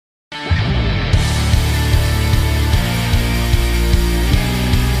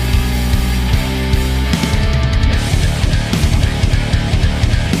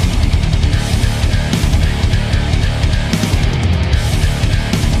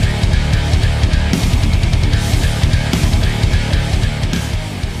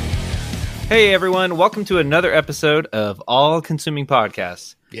Hey everyone, welcome to another episode of All Consuming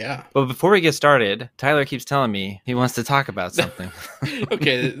Podcasts. Yeah. But before we get started, Tyler keeps telling me he wants to talk about something.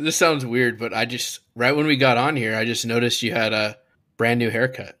 Okay, this sounds weird, but right when we got on here, I just noticed you had a brand new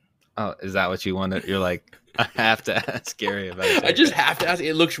haircut. Oh, is that what you wanted? You're like, I have to ask Gary about it. I just have to ask.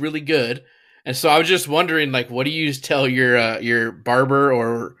 It looks really good. And so I was just wondering, like, what do you tell your barber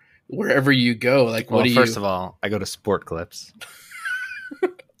or wherever you go? Like, what do you... First of all, I go to Sport Clips.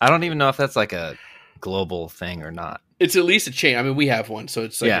 I don't even know if that's like a global thing or not. It's at least a chain. I mean, we have one, so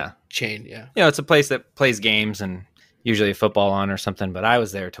it's like a chain, yeah. You know, it's a place that plays games and usually football on or something, but I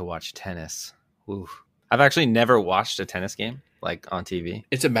was there to watch tennis. Ooh. I've actually never watched a tennis game, like on TV.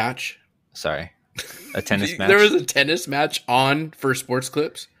 It's a match. Sorry. A tennis match? There was a tennis match on for Sports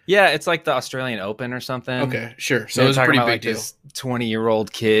Clips? Yeah, it's like the Australian Open or something. Okay, sure. So it was a pretty big deal. This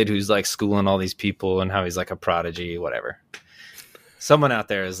 20-year-old kid who's like schooling all these people and how he's like a prodigy, whatever. Someone out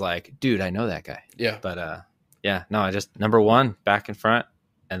there is like, dude, I know that guy. Yeah. But yeah, no, I just number one, back and front,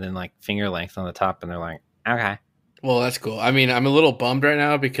 and then like finger length on the top, and they're like, okay. Well, that's cool. I mean, I'm a little bummed right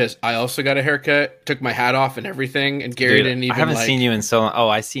now because I also got a haircut, took my hat off and everything, and Gary didn't even. I haven't seen you in so long. Oh,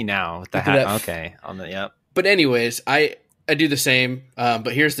 I see now with the hat. Okay, on the yep. But anyways, I do the same.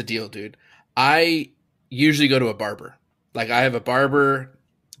 But here's the deal, dude. I usually go to a barber. Like I have a barber.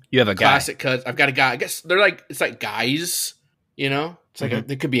 You have a classic guy. cuts. I've got a guy. I guess they're like it's like guys. You know, it's like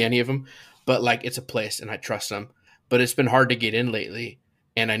it could be any of them, but like it's a place and I trust them. But it's been hard to get in lately,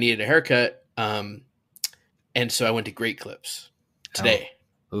 and I needed a haircut. And so I went to Great Clips today.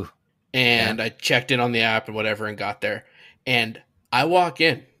 Oh. Ooh. And I checked in on the app and whatever and got there. And I walk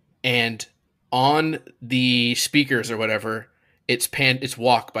in and on the speakers or whatever, it's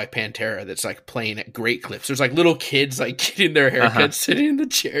Walk by Pantera that's like playing at Great Clips. There's like little kids like getting their haircuts sitting in the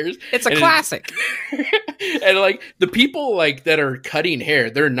chairs. It's a classic. And like the people like that are cutting hair,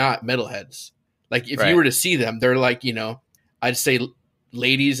 they're not metalheads. Like if you were to see them, they're like, you know, I'd say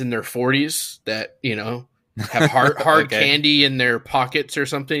ladies in their 40s that, you know, have hard candy in their pockets or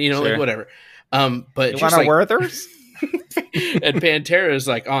something, you know, like whatever. But you want to Werther's? And Pantera is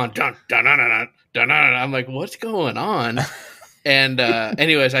like on dun dun dun dun dun dun. I'm like, what's going on? And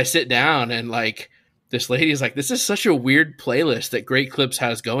anyways, I sit down and like this lady is like, this is such a weird playlist that Great Clips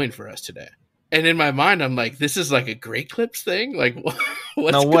has going for us today. And in my mind, I'm like, this is like a Great Clips thing? Like,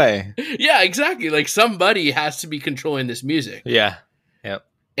 what's no way. Yeah, exactly. Like somebody has to be controlling this music. Yeah. Yep.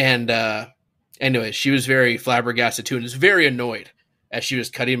 And anyway, she was very flabbergasted too and was very annoyed as she was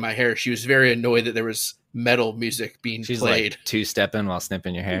cutting my hair. She was very annoyed that there was metal music being She's played. Like two-stepping while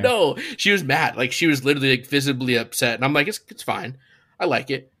snipping your hair. No, she was mad. Like she was literally like visibly upset. And I'm like, it's fine. I like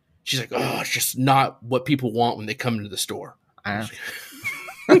it. She's like, oh, it's just not what people want when they come into the store. Okay.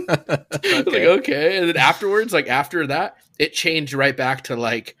 Like, okay. And then afterwards, like after that, it changed right back to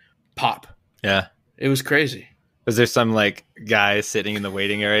like pop. Yeah. It was crazy. Was there some like guy sitting in the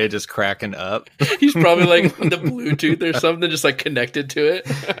waiting area just cracking up? He's probably like on the Bluetooth or something, just like connected to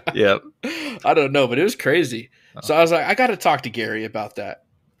it. Yep. I don't know, but it was crazy. Oh. So I was like, I got to talk to Gary about that.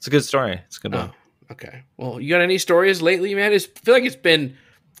 It's a good story. It's a good one. Okay. Well, you got any stories lately, man? I feel like it's been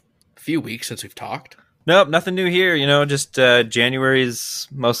a few weeks since we've talked. Nope, nothing new here. You know, just January's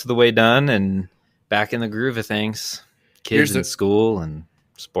most of the way done and back in the groove of things. Kids in school and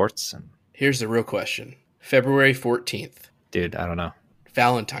sports. And here's the real question. February 14th. Dude, I don't know.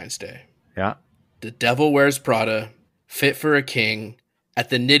 Valentine's Day. Yeah. The Devil Wears Prada, Fit for a King, at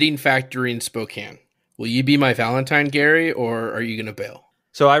the Knitting Factory in Spokane. Will you be my Valentine, Gary, or are you going to bail?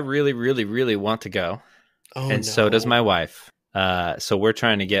 So I really, really, really want to go. Oh, and so does my wife. So we're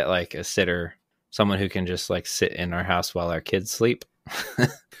trying to get like a sitter, someone who can just like sit in our house while our kids sleep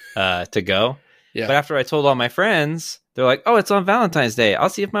to go. Yeah. But after I told all my friends, they're like, oh, it's on Valentine's Day. I'll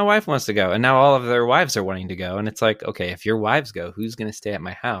see if my wife wants to go. And now all of their wives are wanting to go. And it's like, okay, if your wives go, who's going to stay at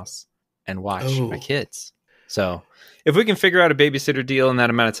my house and watch my kids? So if we can figure out a babysitter deal in that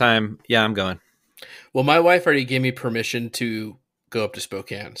amount of time, yeah, I'm going. Well, my wife already gave me permission to go up to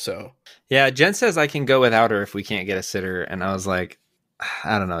Spokane. So yeah, Jen says I can go without her if we can't get a sitter. And I was like,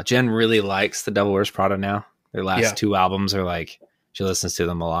 I don't know. Jen really likes the Devil Wears Prada now. Their last two albums are like, she listens to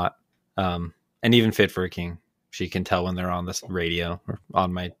them a lot. And even Fit for a King. She can tell when they're on the radio or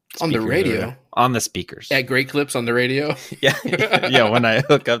on my speakers. On the radio? On the speakers. At Great Clips on the radio? Yeah. Yeah, when I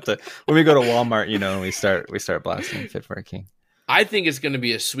hook up when we go to Walmart, you know, we start blasting Fit for a King. I think it's going to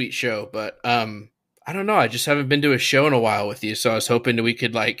be a sweet show, but I don't know. I just haven't been to a show in a while with you, so I was hoping that we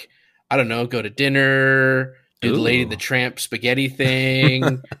could like, I don't know, go to dinner, do the Lady and the Tramp spaghetti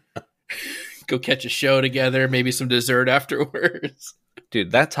thing, go catch a show together, maybe some dessert afterwards.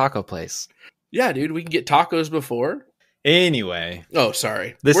 Dude, that taco place. Yeah, dude, we can get tacos before. Anyway. Oh,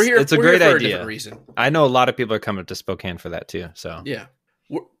 sorry. We're here. It's a great idea. For a different reason. I know a lot of people are coming to Spokane for that too. So yeah,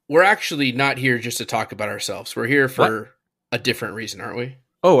 we're actually not here just to talk about ourselves. We're here for a different reason, aren't we?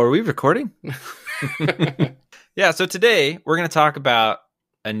 Oh, are we recording? Yeah. So today we're going to talk about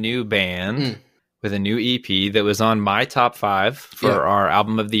a new band with a new EP that was on my top 5 for our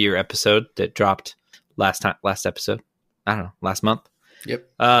album of the year episode that dropped last episode. I don't know, last month. Yep.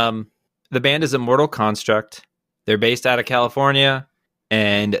 The band is Immortal Construct. They're based out of California,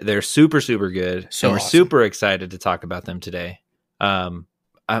 and they're super, super good. So and we're awesome. super excited to talk about them today. My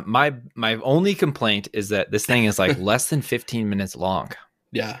only complaint is that this thing is like less than 15 minutes long.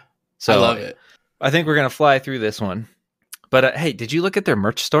 Yeah. So I love it. I think we're going to fly through this one. But hey, did you look at their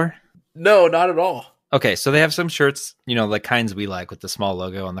merch store? No, not at all. Okay, so they have some shirts, like kinds we like with the small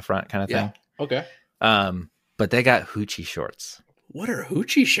logo on the front kind of thing. Okay. But they got hoochie shorts. What are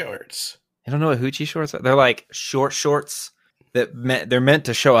hoochie shorts? You don't know what hoochie shorts are? They're like short shorts they're meant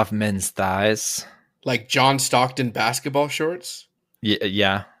to show off men's thighs. Like John Stockton basketball shorts?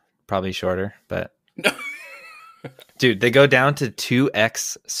 Yeah, probably shorter, but no. Dude, they go down to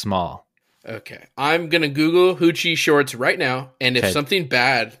 2X small. Okay. I'm going to Google hoochie shorts right now, and if something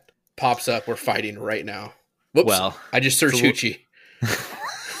bad pops up, we're fighting right now. Whoops. Well, I just searched hoochie.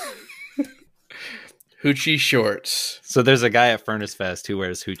 Hoochie shorts. So there's a guy at Furnace Fest who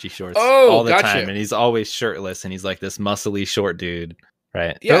wears hoochie shorts all the time, and he's always shirtless, and he's like this muscly short dude,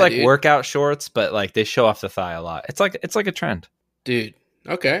 right? Yeah, they're like workout shorts, but like they show off the thigh a lot. It's like a trend, dude.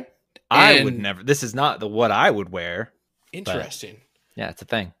 Okay, I would never. This is not what I would wear. Interesting. Yeah, it's a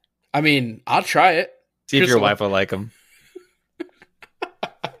thing. I mean, I'll try it. See if your wife will like them.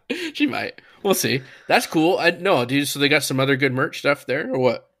 She might. We'll see. That's cool. No, dude. So they got some other good merch stuff there, or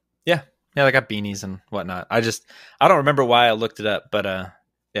what? Yeah. Yeah, they got beanies and whatnot. I don't remember why I looked it up, but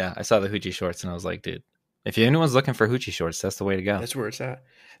yeah, I saw the hoochie shorts and I was like, dude, if anyone's looking for hoochie shorts, that's the way to go. That's where it's at.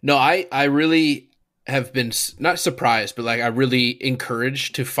 No, I really have been not surprised, but like I really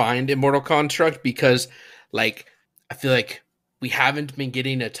encouraged to find Immortal Construct because like I feel like we haven't been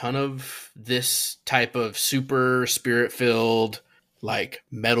getting a ton of this type of super spirit-filled like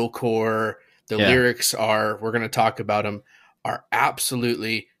metalcore. The lyrics we're going to talk about them, are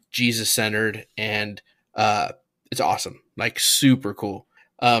absolutely Jesus-centered, and it's awesome, like super cool.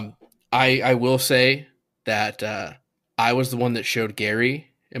 I will say that I was the one that showed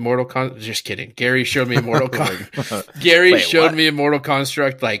Gary Immortal Construct. Just kidding. Gary showed me Immortal Construct. Gary showed me Immortal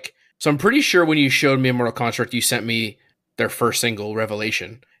Construct. Like, so I'm pretty sure when you showed me Immortal Construct, you sent me their first single,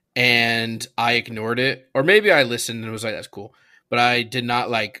 Revelation, and I ignored it, or maybe I listened and was like, "That's cool," but I did not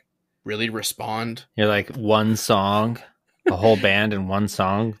like really respond. You're like one song. A whole band in one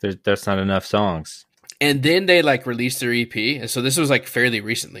song. That's not enough songs. And then they like released their EP. And so this was like fairly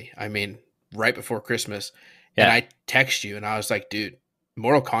recently. I mean, right before Christmas. Yeah. And I text you and I was like, dude,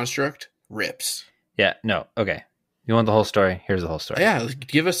 Immortal Construct rips. Yeah. No. Okay. You want the whole story? Here's the whole story. Yeah.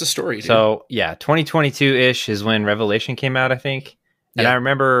 Give us the story, dude. So yeah, 2022-ish is when Revelation came out, I think. And I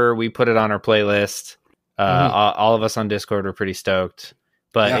remember we put it on our playlist. All of us on Discord were pretty stoked.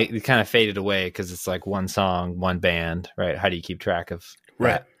 But it kind of faded away because it's like one song, one band, right? How do you keep track of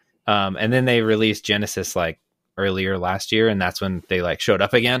that? Right. And then they released Genesis like earlier last year, and that's when they like showed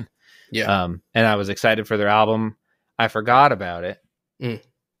up again. Yeah. And I was excited for their album. I forgot about it.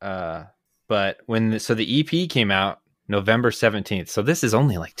 But so the EP came out November 17th. So this is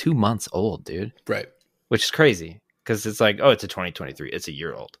only like 2 months old, dude. Right. Which is crazy because it's like, oh, it's a 2023. It's a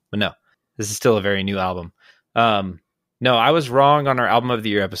year old. But no, this is still a very new album. No, I was wrong on our album of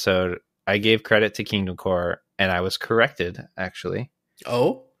the year episode. I gave credit to Kingdom Core, and I was corrected, actually.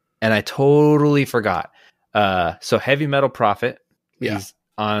 Oh? And I totally forgot. So Heavy Metal Prophet, he's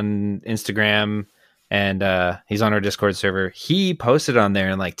on Instagram, and he's on our Discord server. He posted on there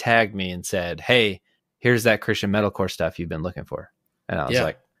and like tagged me and said, hey, here's that Christian metalcore stuff you've been looking for. And I was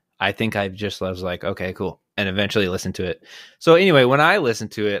like, I was like, okay, cool. And eventually listened to it. So anyway, when I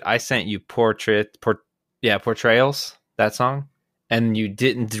listened to it, I sent you Portrayals. That song, and you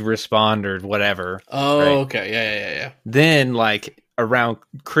didn't respond or whatever. Oh, right? Okay. Yeah. Then, like, around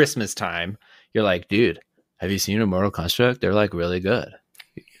Christmas time, you're like, dude, have you seen Immortal Construct? They're, like, really good.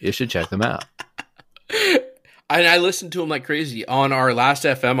 You should check them out. And I listened to them like crazy. On our last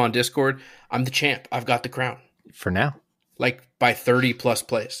FM on Discord, I'm the champ. I've got the crown. For now. Like, by 30 plus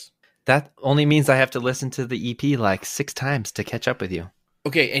plays. That only means I have to listen to the EP, like, 6 times to catch up with you.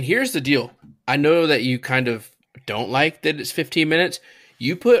 Okay, and here's the deal. I know that you kind of don't like that it's 15 minutes.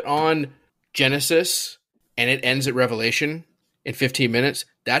 You put on Genesis and it ends at Revelation in 15 minutes.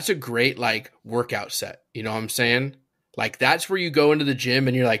 That's a great like workout set. You know what I'm saying? Like that's where you go into the gym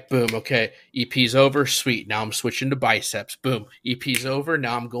and you're like, boom, okay, EP's over, sweet. Now I'm switching to biceps. Boom, EP's over.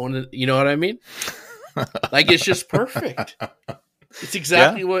 Now I'm going to, you know what I mean? Like it's just perfect. It's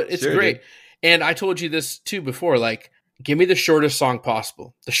exactly what it's great. Dude. And I told you this too before, like give me the shortest song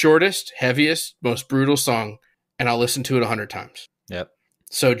possible. The shortest, heaviest, most brutal song, and I'll listen to it 100 times. Yep.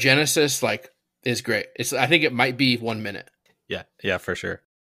 So Genesis like is great. I think it might be 1 minute. Yeah, for sure.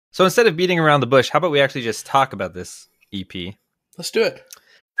 So instead of beating around the bush, how about we actually just talk about this EP? Let's do it.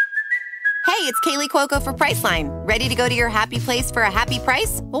 Hey, it's Kaylee Cuoco for Priceline. Ready to go to your happy place for a happy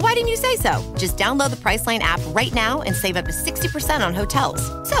price? Well, why didn't you say so? Just download the Priceline app right now and save up to 60% on hotels.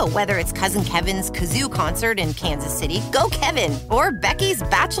 So whether it's Cousin Kevin's Kazoo Concert in Kansas City, go Kevin, or Becky's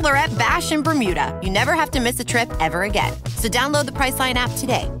Bachelorette Bash in Bermuda, you never have to miss a trip ever again. So download the Priceline app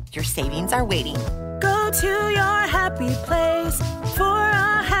today. Your savings are waiting. Go to your happy place for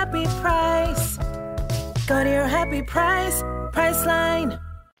a happy price. Go to your happy price, Priceline.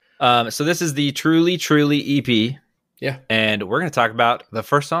 So this is the Truly EP. Yeah. And we're going to talk about the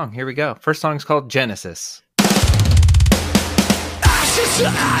first song. Here we go. First song is called Genesis. Ashes to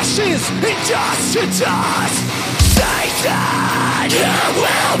ashes, and dust to dust. Satan, you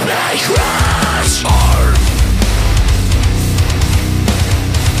will be crushed.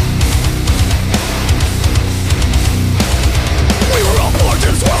 We were all born to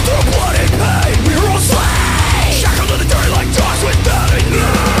this world through blood and pain. We were all slaves, shackled to the dirt like dogs without a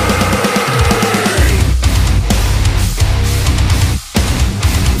name.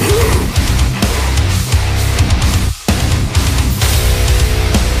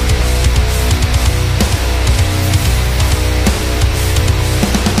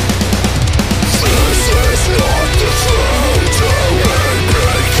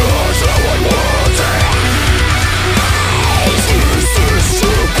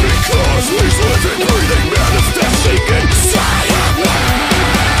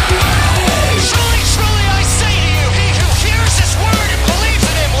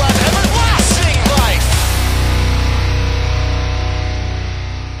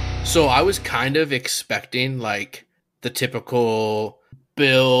 So I was kind of expecting like the typical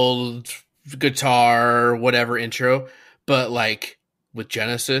build, guitar, whatever intro, but like with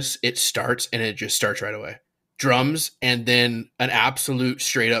Genesis, it starts and it just starts right away. Drums and then an absolute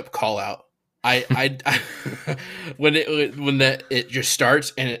straight up call out. When it just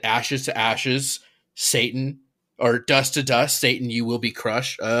starts and it ashes to ashes, Satan, or dust to dust, Satan, you will be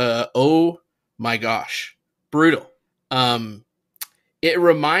crushed. Oh my gosh, brutal. It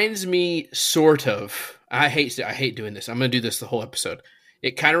reminds me sort of. I hate doing this. I'm going to do this the whole episode.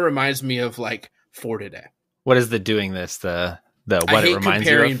 It kind of reminds me of like For Today. What is the doing this? The what I hate it reminds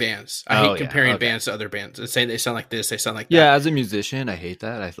comparing you of? bands. I hate comparing bands to other bands and saying they sound like this, they sound like that. Yeah, as a musician, I hate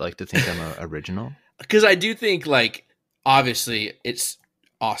that. I like to think I'm original. Because I do think like obviously it's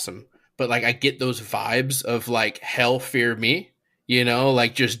awesome, but like I get those vibes of like Hell Fear Me, you know,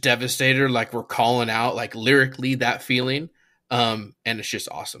 like just Devastator, like we're calling out like lyrically that feeling. And it's just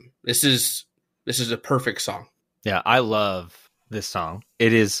awesome. This is a perfect song. Yeah, I love this song.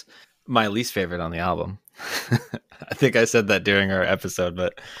 It is my least favorite on the album. I think I said that during our episode,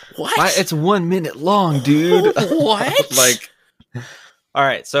 but what? It's 1 minute long, dude. What? Like, all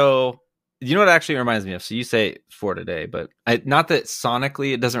right. So you know what it actually reminds me of? So you say For Today, but not that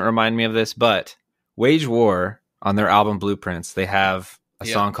sonically it doesn't remind me of this, but Wage War on their album Blueprints, they have a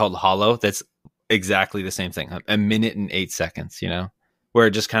song called Hollow that's exactly the same thing. 1 minute and 8 seconds, you know, where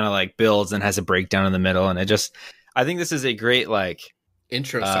it just kind of like builds and has a breakdown in the middle. And I think this is a great like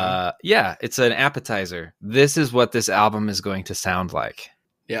intro song. Yeah, it's an appetizer. This is what this album is going to sound like.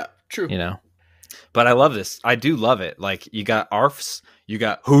 Yeah, true. You know, but I love this. I do love it. Like you got arfs, you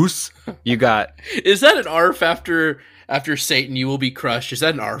got hoos, you got. Is that an arf after Satan? You will be crushed. Is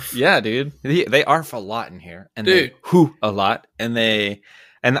that an arf? Yeah, dude. They arf a lot in here, and dude, they hoo a lot, and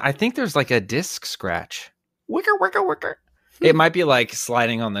I think there's like a disc scratch. Wicker, wicker, wicker. It might be like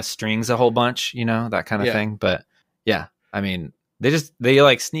sliding on the strings a whole bunch, you know, that kind of thing. But yeah, I mean, they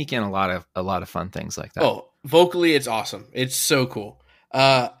like sneak in a lot of fun things like that. Oh, vocally, it's awesome. It's so cool.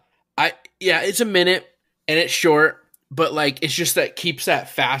 It's 1 minute and it's short, but like it's just that keeps that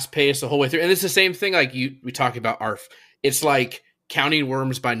fast pace the whole way through. And it's the same thing like we talk about ARF. It's like Counting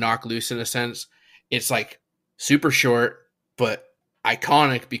Worms by Knock Loose in a sense. It's like super short, but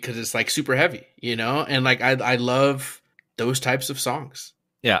iconic because it's like super heavy, you know? And like I love those types of songs.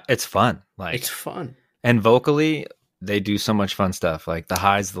 Yeah, it's fun. Like it's fun. And vocally, they do so much fun stuff, like the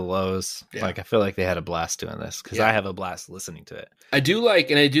highs, the lows. Yeah. Like I feel like they had a blast doing this because I have a blast listening to it. I do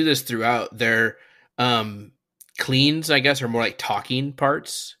like, and I do this throughout their cleans, I guess, are more like talking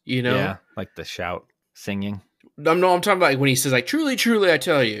parts, you know? Yeah, like the shout singing. I'm talking about like when he says like, truly, truly, I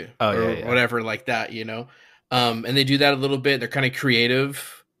tell you, or whatever like that, you know? And they do that a little bit. They're kind of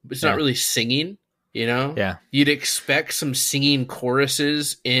creative. It's not really singing, you know? Yeah. You'd expect some singing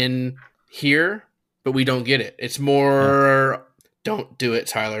choruses in here, but we don't get it. It's more, don't do it,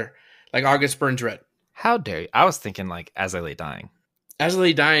 Tyler. Like August Burns Red. How dare you? I was thinking like As I Lay Dying. As I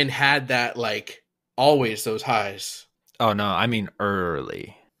Lay Dying had that like always those highs. Oh no, I mean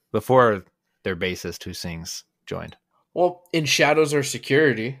early. Before their bassist who sings joined. Well, in Shadows or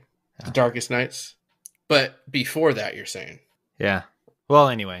Security, The Darkest Nights. But before that, you're saying. Yeah. Well,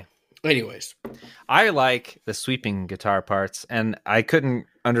 anyways. I like the sweeping guitar parts, and I couldn't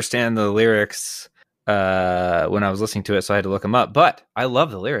understand the lyrics when I was listening to it, so I had to look them up. But I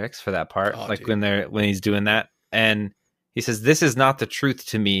love the lyrics for that part, when he's doing that. And he says, "This is not the truth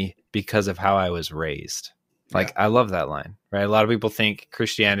to me because of how I was raised." Like, I love that line, right? A lot of people think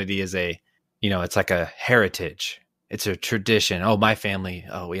Christianity is it's like a heritage. It's a tradition. Oh, my family.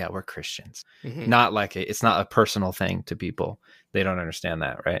 Oh, yeah, we're Christians. Mm-hmm. Not like it's not a personal thing to people. They don't understand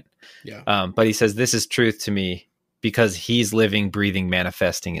that, right? Yeah. But he says, this is truth to me because he's living, breathing,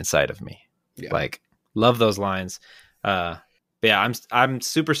 manifesting inside of me. Yeah. Like, love those lines. But yeah, I'm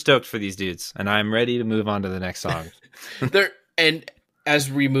super stoked for these dudes, and I'm ready to move on to the next song. And as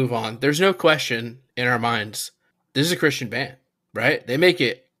we move on, there's no question in our minds, this is a Christian band, right? They make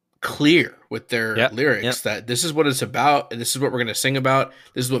it clear with their lyrics that this is what it's about, and this is what we're going to sing about.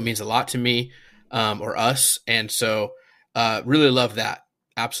 This is what means a lot to me, or us. And so really love that.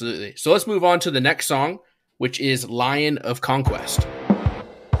 Absolutely. So let's move on to the next song, which is Lion of Conquest.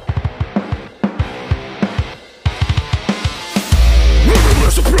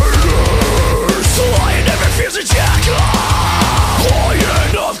 Lion never feels a jackal.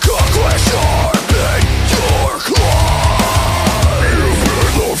 Lion of Conquest, sharpen your claw. You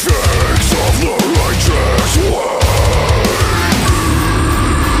feel the fangs of the righteous way.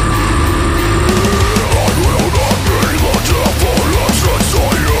 I will not be the devil of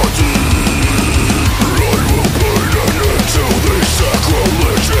society. I will put an end to this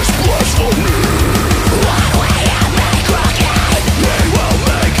sacrilegious blasphemy. One way of my crooked, they will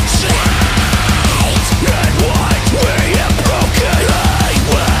make change. And what we have broken, I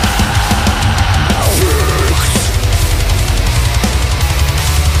will fix.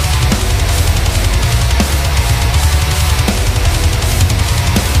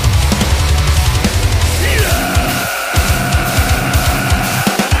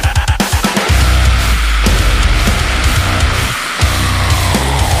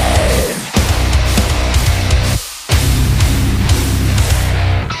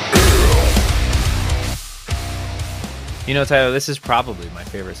 You know, Tyler, this is probably my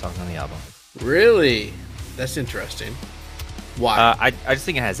favorite song on the album. Really? That's interesting. Why? I just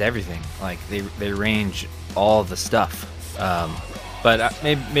think it has everything. Like, they range all the stuff. But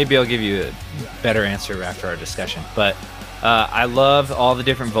maybe I'll give you a better answer after our discussion. But I love all the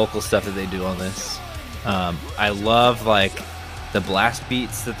different vocal stuff that they do on this. I love, like, the blast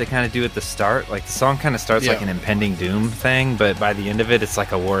beats that they kind of do at the start. Like, the song kind of starts like an impending doom thing, but by the end of it, it's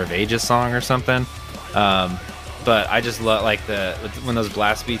like a War of Ages song or something. But I just love, like, when those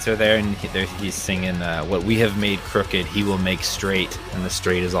blast beats are there and he's singing, what we have made crooked, he will make straight. And the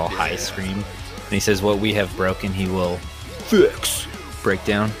straight is all high scream. And he says, what we have broken, he will fix. Break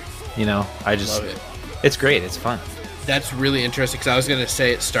down. You know, I just love it. It's great. It's fun. That's really interesting because I was going to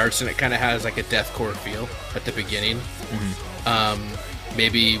say it starts and it kind of has like a deathcore feel at the beginning. Mm-hmm.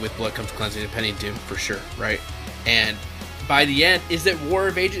 Maybe with Blood Comes Cleansing and Pending Doom for sure, right? And by the end, is it War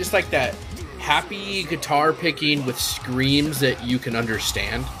of Ages? It's like that happy guitar picking with screams that you can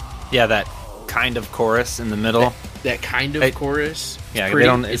understand. Yeah, that kind of chorus in the middle. That kind of chorus. Yeah, they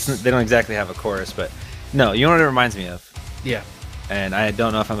don't exactly have a chorus, but no, you know what it reminds me of? Yeah. And I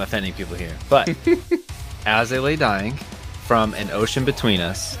don't know if I'm offending people here, but As I Lay Dying from An Ocean Between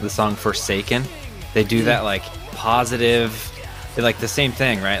Us, the song Forsaken, they do that like positive, like the same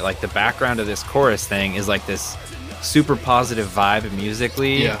thing, right? Like the background of this chorus thing is like this super positive vibe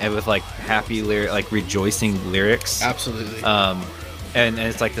musically, and with like happy lyric, like rejoicing lyrics. Absolutely. And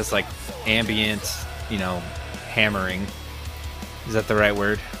it's like this like ambient, you know, hammering. Is that the right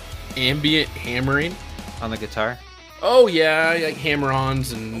word? Ambient hammering on the guitar. Oh yeah, like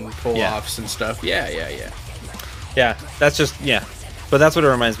hammer-ons and pull-offs and stuff. Yeah. That's just but that's what it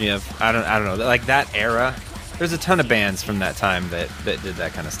reminds me of. I don't know, like that era. There's a ton of bands from that time that did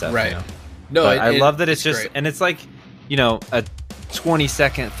that kind of stuff, right? You know? No, I love that it's just great. And it's like, you know, a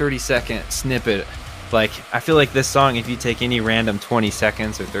 20-second, 30-second snippet. Like, I feel like this song, if you take any random 20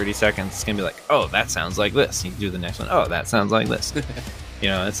 seconds or 30 seconds, it's gonna be like, oh, that sounds like this. You do the next one. Oh, that sounds like this. You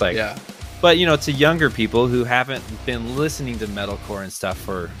know, it's like But, you know, to younger people who haven't been listening to metalcore and stuff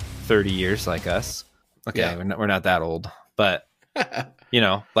for 30 years like us. Okay, yeah. we're not that old. But, you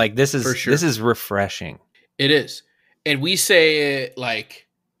know, like this is refreshing. It is. And we say it like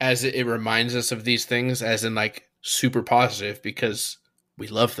as it reminds us of these things, as in like super positive, because we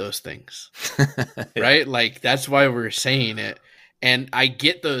love those things. Right? Like that's why we're saying it. And I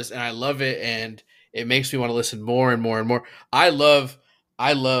get those and I love it. And it makes me want to listen more and more and more. I love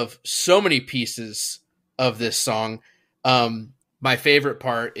so many pieces of this song. My favorite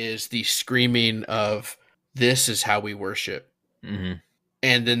part is the screaming of "This is how we worship," and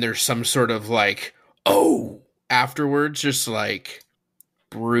then there's some sort of like afterwards, just like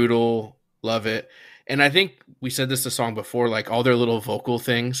brutal. Love it. And I think we said this the song before, like all their little vocal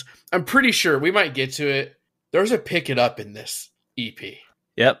things. I'm pretty sure we might get to it. There's a pick it up in this EP.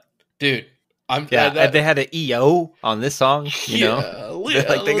 Yep, dude. They had an EO on this song, you know?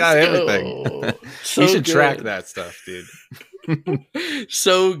 Like they got everything. So you should track that stuff, dude.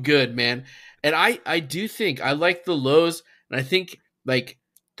 So good, man. And I do think I like the lows, and I think like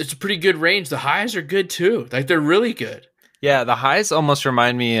it's a pretty good range. The highs are good too. Like they're really good. Yeah, the highs almost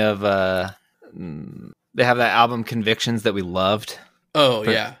remind me of they have that album Convictions that we loved. Oh,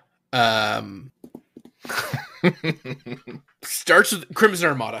 yeah. Starts with Crimson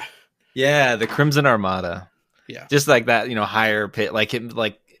Armada. Yeah, the Crimson Armada. Yeah. Just like that, you know, higher pitch. Like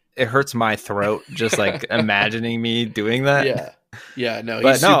it hurts my throat just like imagining me doing that. Yeah. Yeah, no,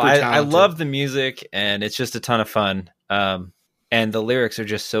 but no, I love the music and it's just a ton of fun. And the lyrics are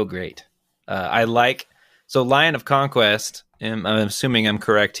just so great. So Lion of Conquest, I'm assuming I'm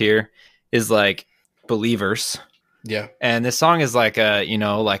correct here, is like believers. Yeah. And this song is like I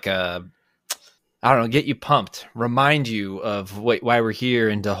don't know, get you pumped, remind you of why we're here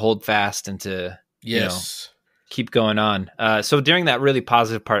and to hold fast and to, you know, keep going on. So during that really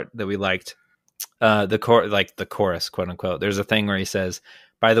positive part that we liked, the chorus, quote unquote, there's a thing where he says,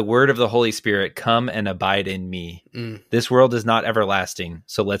 "By the word of the Holy Spirit, come and abide in me. This world is not everlasting,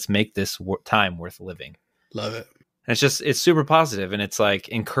 so let's make this time worth living." Love it. And it's super positive and it's like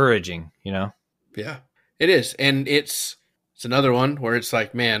encouraging, you know? Yeah, it is. And it's another one where it's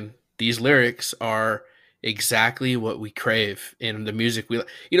like, man, these lyrics are exactly what we crave in the music.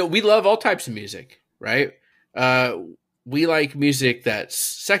 We love all types of music, right? We like music that's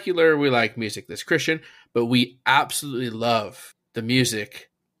secular. We like music that's Christian, but we absolutely love the music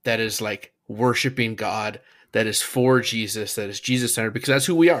that is like worshiping God, that is for Jesus, that is Jesus-centered, because that's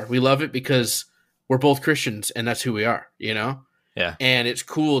who we are. We love it because we're both Christians and that's who we are, you know? Yeah. And it's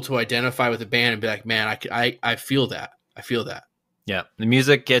cool to identify with a band and be like, man, I feel that. I feel that. Yeah, the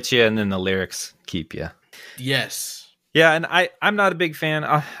music gets you, and then the lyrics keep you. Yes. Yeah, and I'm not a big fan.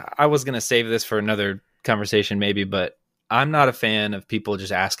 I was going to save this for another conversation maybe, but I'm not a fan of people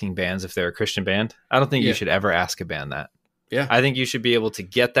just asking bands if they're a Christian band. I don't think you should ever ask a band that. Yeah. I think you should be able to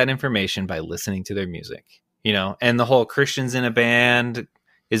get that information by listening to their music, you know? And the whole Christians in a band,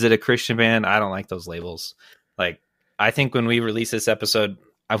 is it a Christian band? I don't like those labels. Like, I think when we release this episode,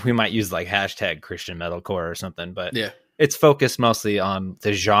 we might use like hashtag Christian metalcore or something, but yeah. It's focused mostly on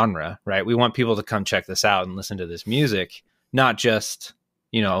the genre, right? We want people to come check this out and listen to this music, not just,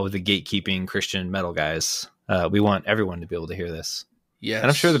 you know, the gatekeeping Christian metal guys. We want everyone to be able to hear this. Yes.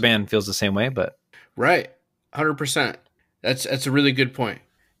 And I'm sure the band feels the same way, but. Right. 100%. That's a really good point.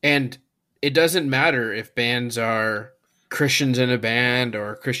 And it doesn't matter if bands are Christians in a band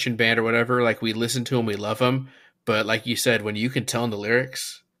or a Christian band or whatever. Like, we listen to them, we love them. But like you said, when you can tell in the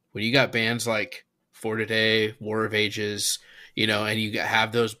lyrics, when you got bands like For Today, War of Ages, you know, and you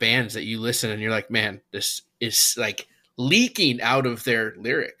have those bands that you listen and you're like, man, this is like leaking out of their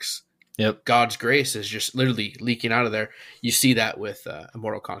lyrics. Yep. God's grace is just literally leaking out of there. You see that with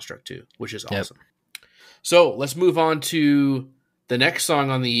Immortal Construct too, which is awesome. Yep. So let's move on to the next song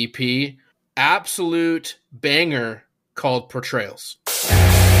on the EP, absolute banger called Portrayals. How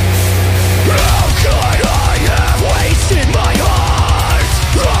could I have wasted my heart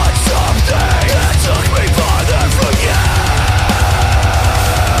on something that took me farther from you?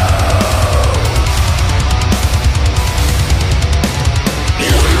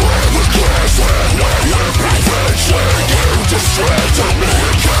 We were the class and we were prevention. You distracted me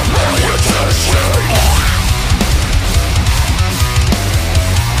and kept my attention.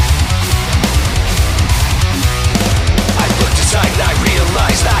 I looked aside and I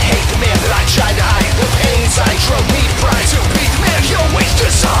realized I hate the man that I tried to hide. The pain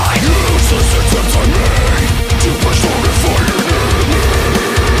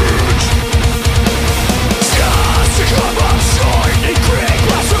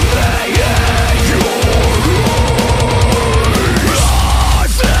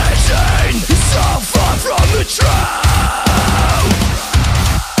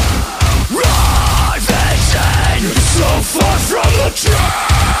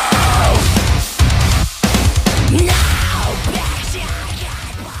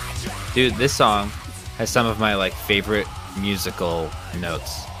Dude, this song has some of my like favorite musical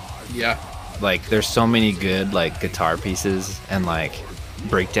notes. Yeah. Like there's so many good like guitar pieces and like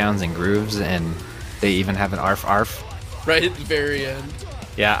breakdowns and grooves, and they even have an arf arf right at the very end.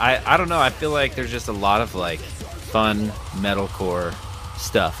 Yeah, I don't know. I feel like there's just a lot of like fun metalcore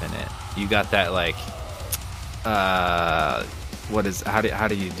stuff in it. You got that like what is how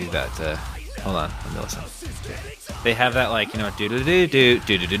do you do that? Hold on, let me listen. They have that like, you know, do do do do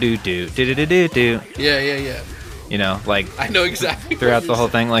do do do do do do do do. Yeah. You know, like I know exactly throughout the whole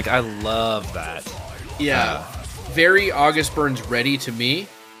thing. Like I love that. Yeah, very August Burns Ready to me.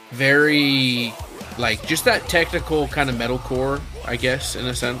 Very like just that technical kind of metalcore, I guess, in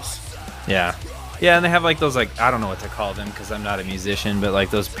a sense. Yeah, and they have like those like I don't know what to call them because I'm not a musician, but like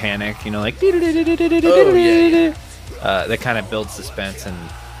those panic, you know, like that kind of builds suspense and,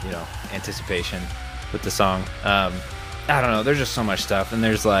 you know, anticipation with the song. I don't know. There's just so much stuff, and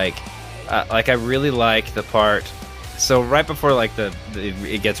there's like I really like the part. So right before like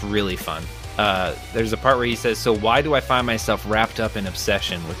it gets really fun. There's a part where he says, "So why do I find myself wrapped up in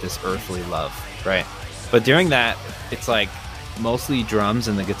obsession with this earthly love?" Right. But during that, it's like mostly drums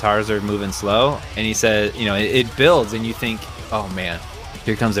and the guitars are moving slow. And he said, you know, it builds and you think, oh man,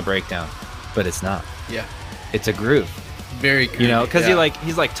 here comes a breakdown. But it's not. Yeah. It's a groove. Very groovy. You know, because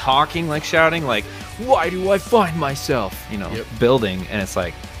he's like talking, like shouting, like, why do I find myself, you know, building? And it's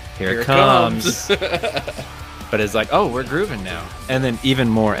like, here it comes. But it's like, oh, we're grooving now. And then even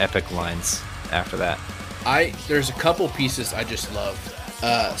more epic lines after that. There's a couple pieces I just love.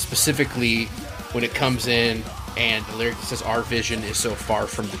 Specifically when it comes in and the lyric that says our vision is so far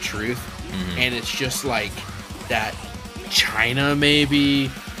from the truth. Mm-hmm. And it's just like that China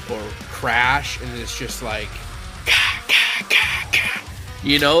maybe or Crash, and it's just like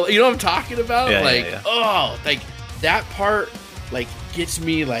you know what I'm talking about? Oh, like that part like gets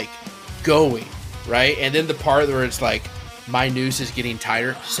me like going, right? And then the part where it's like my noose is getting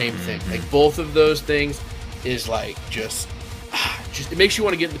tighter, same thing. Like both of those things is like just it makes you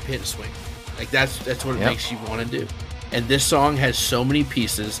want to get in the pit and swing. Like that's what it makes you want to do. And this song has so many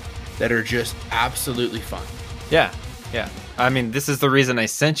pieces that are just absolutely fun. Yeah. I mean, this is the reason I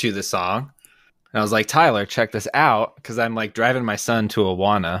sent you the song. And I was like, Tyler, check this out, because I'm like driving my son to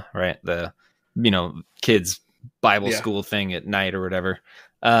Awana, right? The, you know, kids Bible school thing at night or whatever.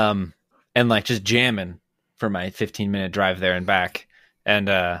 And like just jamming for my 15-minute drive there and back.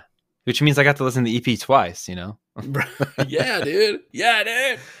 And which means I got to listen to the EP twice, you know? Yeah, dude.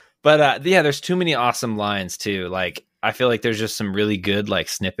 But there's too many awesome lines too. Like I feel like there's just some really good like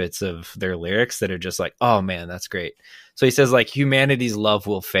snippets of their lyrics that are just like, oh man, that's great. So he says like, humanity's love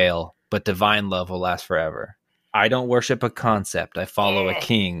will fail, but divine love will last forever. I don't worship a concept. I follow a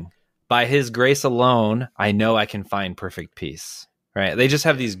king. By his grace alone, I know I can find perfect peace. Right? They just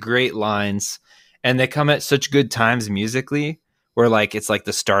have these great lines, and they come at such good times musically, where like it's like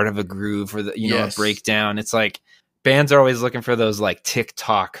the start of a groove or the, you know, a breakdown. It's like bands are always looking for those like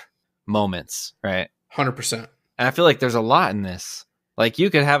TikTok moments, right? 100%. And I feel like there's a lot in this. Like you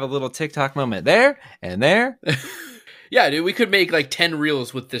could have a little TikTok moment there and there. Yeah, dude, we could make like 10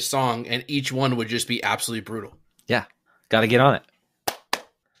 reels with this song, and each one would just be absolutely brutal. Yeah, got to get on it.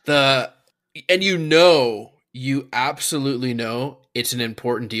 And you absolutely know it's an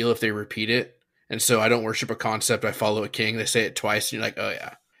important deal if they repeat it. And so I don't worship a concept, I follow a king. They say it twice, and you're like, oh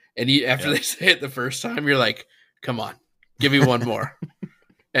yeah. And after they say it the first time, you're like, come on, give me one more.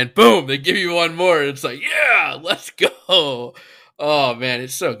 And boom, they give you one more. It's like, yeah, let's go. Oh man,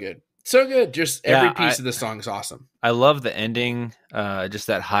 it's so good. So good. Just every piece of the song is awesome. I love the ending, just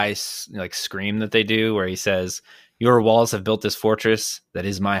that high like scream that they do where he says, your walls have built this fortress that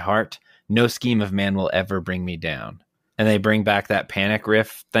is my heart. No scheme of man will ever bring me down. And they bring back that panic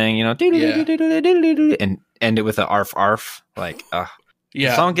riff thing, you know, and end it with an arf arf. Like,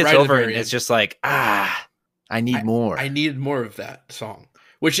 the song gets over and it's just like, I need more. I needed more of that song,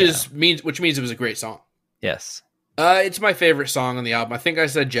 which means it was a great song. Yes. It's my favorite song on the album. I think I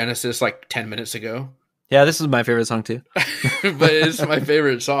said Genesis like 10 minutes ago. Yeah, this is my favorite song too. But it's my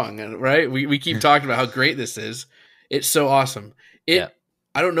favorite song, right? We keep talking about how great this is. It's so awesome. I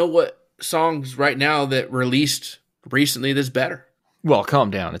don't know what songs right now that released recently that's better. Well,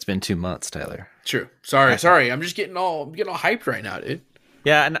 calm down. It's been 2 months, Tyler. True. Sorry. I'm just getting all hyped right now, dude.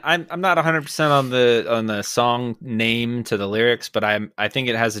 Yeah, and I'm not 100% on the song name to the lyrics, but I think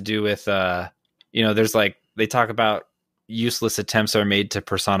it has to do with there's like they talk about useless attempts are made to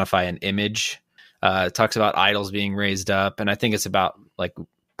personify an image. It talks about idols being raised up, and I think it's about like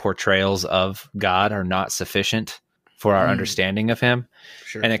portrayals of God are not sufficient for our understanding of him.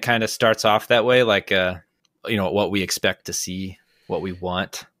 Sure. And it kind of starts off that way, like what we expect to see, what we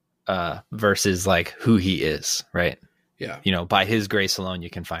want. versus like who he is, right? Yeah. You know, by his grace alone, you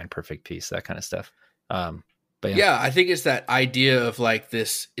can find perfect peace, that kind of stuff. But yeah, I think it's that idea of like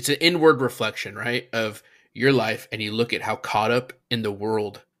this, it's an inward reflection, right? Of your life. And you look at how caught up in the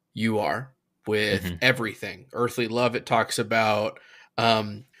world you are with everything. Earthly love, it talks about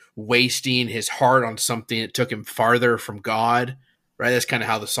wasting his heart on something that took him farther from God, right? That's kind of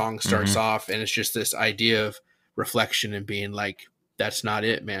how the song starts off. And it's just this idea of reflection and being like, that's not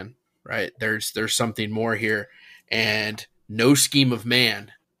it, man, right? There's something more here. And no scheme of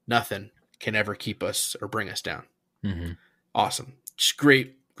man, nothing can ever keep us or bring us down. Awesome. Just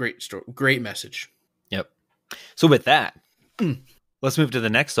great story. Great message. Yep. So with that, let's move to the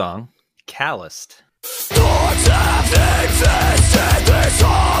next song, Calloused. Thoughts have existed this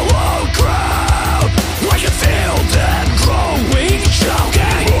hollow ground. I can feel them growing,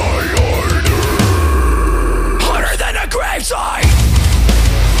 choking. Harder than a gravesite.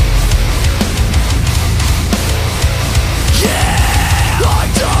 Yeah, I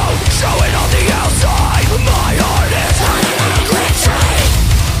don't show it on the outside. My heart is harder than a gravesite.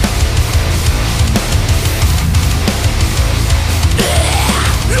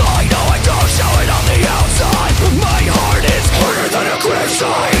 I know I don't show it on the outside. My heart is harder than a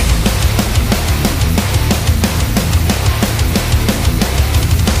gravesite.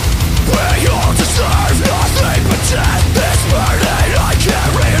 We all deserve nothing but death. This burden I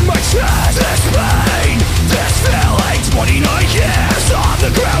carry in my chest. This pain, this feeling, 29 years on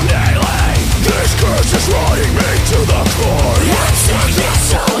the ground daily. This curse is rotting me to the core. It's taking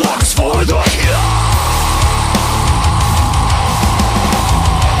so long for the cure.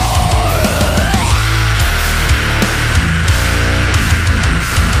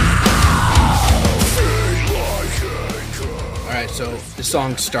 So the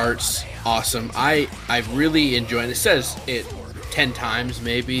song starts awesome. I really enjoy it. It says it 10 times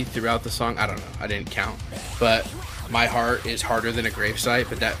maybe throughout the song. I don't know. I didn't count. But my heart is harder than a gravesite.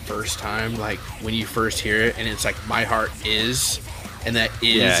 But that first time, like when you first hear it and it's like my heart is, and that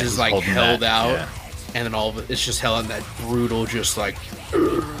is like held out. Yeah. And then all of it, it's just held in that brutal, just like,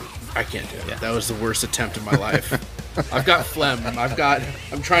 I can't do it. Yeah. That was the worst attempt of my life. I've got phlegm.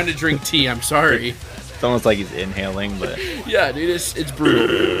 I'm trying to drink tea. I'm sorry. It's almost like he's inhaling, but yeah, dude, it's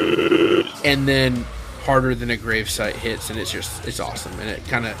brutal. And then harder than a gravesite hits, and it's awesome, and it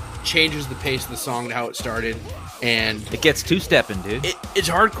kind of changes the pace of the song to how it started, and it gets two-stepping, dude. It's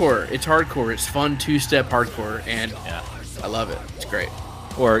hardcore. It's fun two-step hardcore, and I love it. It's great.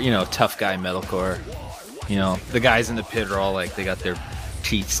 Or tough guy metalcore. The guys in the pit are all like they got their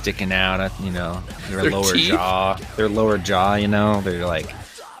teeth sticking out. Their lower teeth? jaw. Their lower jaw. They're like.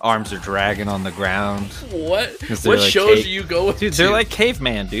 Arms are dragging on the ground. What like shows do you go with? Dude, they're like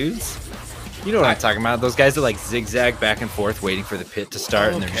caveman dudes. You know what I'm talking about? Those guys that like zigzag back and forth waiting for the pit to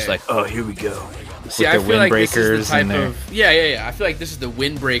start, and they're just like, oh, here we go. See, I feel like this is the type of... Yeah. I feel like this is the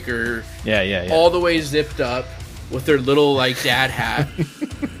windbreaker. Yeah. All the way zipped up with their little like dad hat.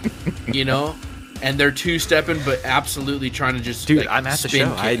 And they're two-stepping, but absolutely trying to just dude, I'm at the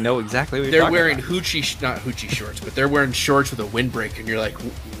show. I know exactly what you're talking about. They're wearing not hoochie shorts, but they're wearing shorts with a windbreaker, and you're like,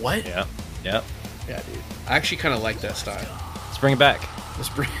 what? Yep. Yeah, dude. I actually kind of like that style. Let's bring it back.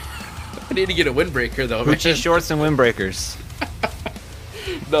 I need to get a windbreaker, though. Hoochie shorts and windbreakers.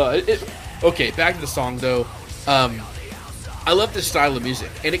 No, okay, back to the song, though. I love this style of music,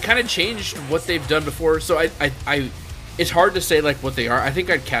 and it kind of changed what they've done before, so I it's hard to say like what they are. I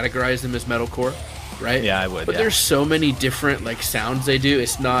think I'd categorize them as metalcore. Right? Yeah, I would. But there's so many different like sounds they do.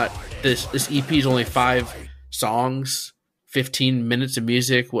 It's not this EP is only 5 songs, 15 minutes of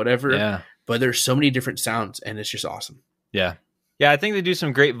music, whatever. Yeah. But there's so many different sounds, and it's just awesome. Yeah. Yeah, I think they do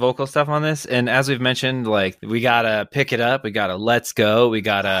some great vocal stuff on this. And as we've mentioned, like we gotta pick it up, we gotta let's go, we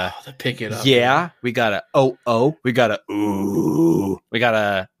gotta pick it up. Yeah. Man. We gotta we gotta ooh. We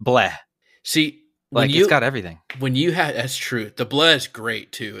gotta blah. See, it's got everything. When you have, that's true. The blah is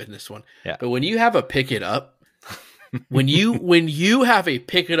great too in this one. Yeah. But when you have a pick it up, when you have a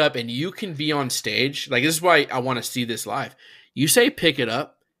pick it up and you can be on stage, like this is why I want to see this live. You say pick it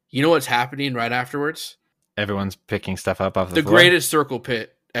up, you know what's happening right afterwards? Everyone's picking stuff up off the floor. Greatest circle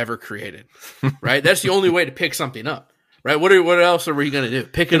pit ever created. Right? That's the only way to pick something up. Right? What else are we gonna do?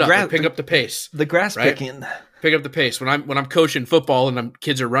 Pick it up, pick up the pace. The grass right? picking. Pick up the pace. When I'm coaching football and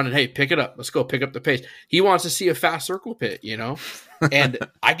kids are running, hey, pick it up. Let's go pick up the pace. He wants to see a fast circle pit, and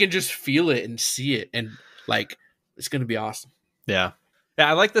I can just feel it and see it, and like it's gonna be awesome. Yeah,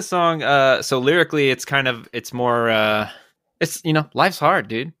 I like the song. So lyrically, it's more. It's life's hard,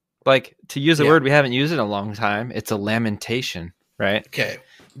 dude. Like to use a word we haven't used in a long time. It's a lamentation, right? Okay,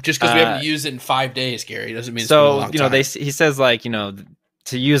 just because we haven't used it in 5 days, Gary, doesn't mean it's so. Been a long time. He says like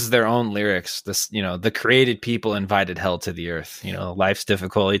to use their own lyrics, this, the created people invited hell to the earth. Life's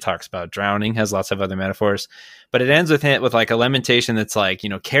difficult. He talks about drowning, has lots of other metaphors, but it ends with like a lamentation that's like,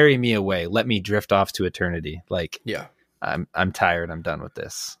 carry me away, let me drift off to eternity. Like, yeah, I'm tired. I'm done with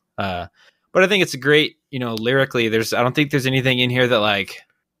this. But I think it's a great, lyrically. I don't think there's anything in here that like,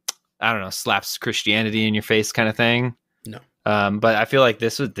 I don't know, slaps Christianity in your face kind of thing. No. But I feel like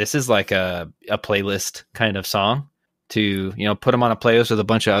this is like a playlist kind of song to, put them on a playlist with a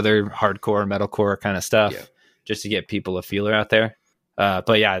bunch of other hardcore, metalcore kind of stuff, just to get people a feeler out there.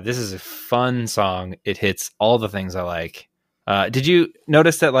 But yeah, this is a fun song. It hits all the things I like. Did you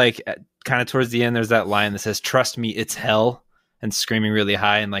notice that like kind of towards the end, there's that line that says, "Trust me, it's hell," and screaming really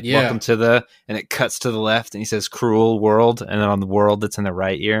high, and like, "Welcome to and it cuts to the left and he says, "Cruel world." And then on the world, it's in the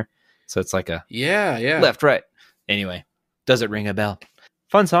right ear. So it's like a left, right. Anyway, does it ring a bell?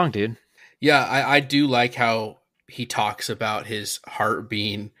 Fun song, dude. Yeah, I do like how he talks about his heart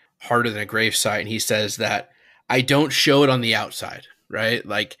being harder than a gravesite. And he says that I don't show it on the outside, right?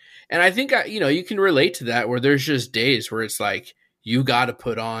 Like, and I think, you can relate to that, where there's just days where it's like, you got to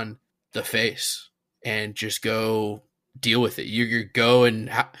put on the face and just go deal with it. You go, and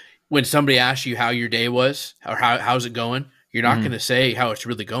when somebody asks you how your day was or how's it going, you're not going to say how it's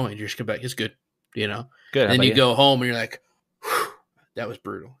really going. You're just going to be like, it's good, Good. And then you go home and you're like, that was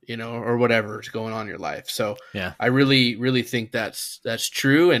brutal, or whatever is going on in your life. So yeah, I really, really think that's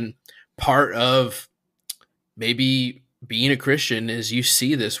true. And part of maybe being a Christian is you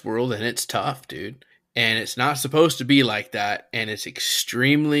see this world and it's tough, dude. And it's not supposed to be like that. And it's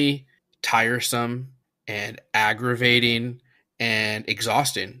extremely tiresome and aggravating and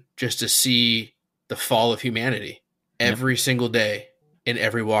exhausting just to see the fall of humanity every single day in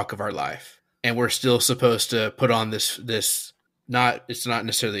every walk of our life. And we're still supposed to put on this it's not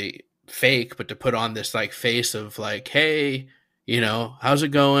necessarily fake, but to put on this like face of like, hey, how's it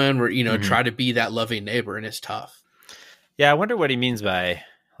going? We're, try to be that loving neighbor, and it's tough. Yeah. I wonder what he means by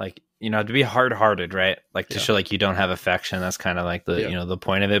like, to be hard-hearted, right? Like to show like you don't have affection. That's kind of like the, the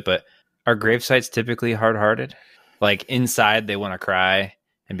point of it. But are gravesites typically hard-hearted? Like inside they want to cry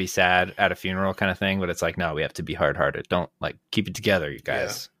and be sad at a funeral kind of thing, but it's like, no, we have to be hard-hearted. Don't like keep it together, you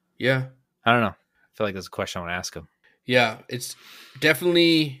guys. Yeah. I don't know. I feel like that's a question I want to ask him. Yeah, it's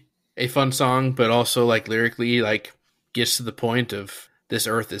definitely a fun song, but also like lyrically, like gets to the point of this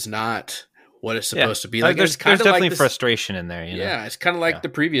earth is not what it's supposed to be. Like there's definitely like frustration in there. Yeah, it's kind of like the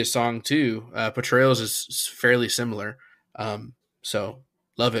previous song too. Portrayals is fairly similar. So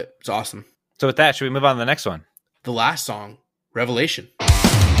love it. It's awesome. So with that, should we move on to the next one? The last song, Revelation.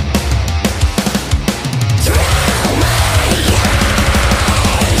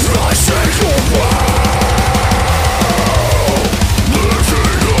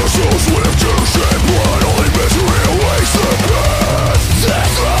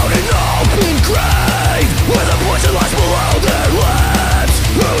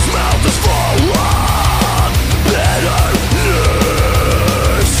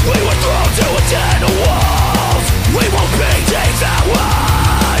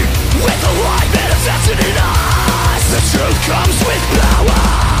 Comes with power.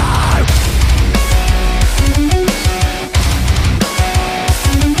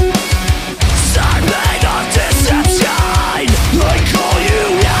 Sign of deception, I call you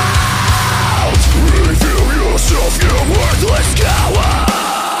out. Reveal yourself, you worthless coward.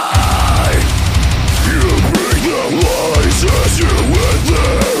 You bring the lies as you end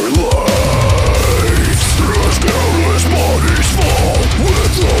their lives. As countless bodies fall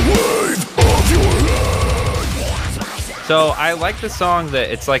with the wave of your head. So I like the song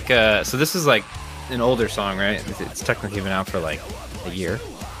that it's like so this is like an older song, right? It's technically been out for like a year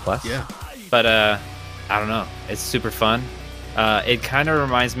plus. Yeah. But I don't know. It's super fun. It kind of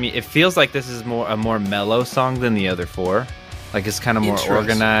reminds me, it feels like this is a more mellow song than the other four. Like it's kind of more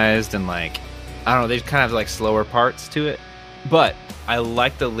organized and like, I don't know, they kind of have like slower parts to it. But I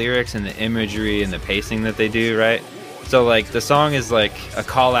like the lyrics and the imagery and the pacing that they do, right? So like the song is like a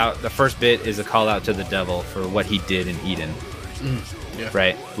call out. The first bit is a call out to the devil for what he did in Eden,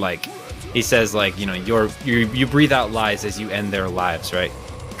 right? Like he says, like, you breathe out lies as you end their lives, right?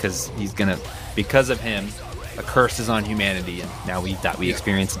 Because because of him, a curse is on humanity, and now we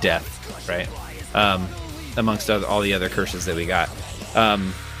experience death, right? Amongst all the other curses that we got,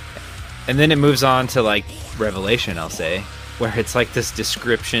 and then it moves on to like Revelation, I'll say, where it's like this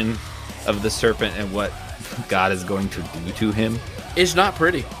description of the serpent and what God is going to do to him. It's not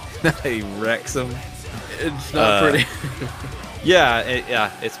pretty. He wrecks him. It's not pretty.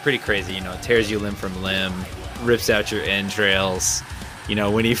 It's pretty crazy. Tears you limb from limb, rips out your entrails.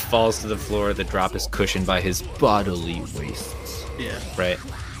 When he falls to the floor, the drop is cushioned by his bodily wastes. Yeah. Right.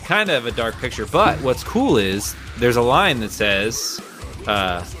 Kind of a dark picture. But what's cool is there's a line that says,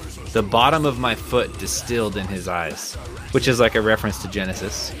 the bottom of my foot distilled in his eyes, which is like a reference to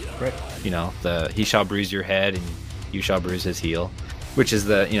Genesis. Right. You know, he shall bruise your head and you shall bruise his heel, which is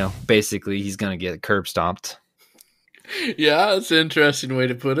basically he's going to get curb stomped. Yeah, that's an interesting way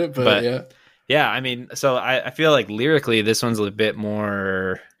to put it, but yeah. Yeah, I mean, so I feel like lyrically this one's a bit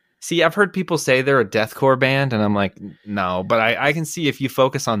more... See, I've heard people say they're a deathcore band, and I'm like, no. But I can see if you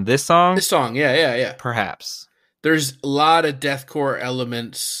focus on this song... This song, yeah. Perhaps. There's a lot of deathcore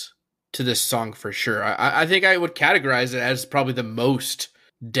elements to this song for sure. I think I would categorize it as probably the most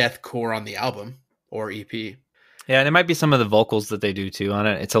deathcore on the album or EP. Yeah, and it might be some of the vocals that they do too on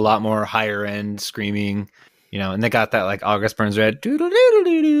it. It's a lot more higher end screaming, and they got that like August Burns Red.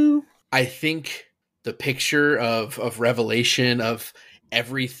 Doo-doo-doo-doo-doo. I think the picture of Revelation, of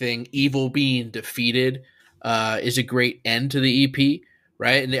everything evil being defeated, is a great end to the EP,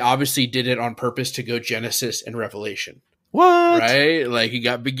 right? And they obviously did it on purpose to go Genesis and Revelation. What? Right? Like you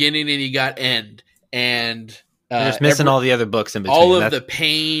got beginning and you got end. And you're just missing all the other books in between. All of the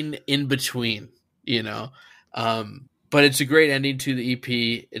pain in between, But it's a great ending to the EP.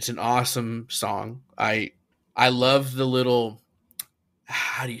 It's an awesome song. I love the little...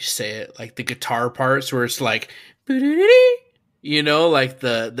 How do you say it? Like the guitar parts where it's like, like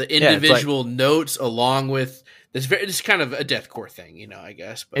the individual notes along with this. It's kind of a deathcore thing, I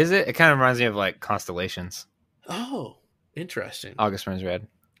guess. But. Is it? It kind of reminds me of like Constellations. Oh, interesting. August Burns Red.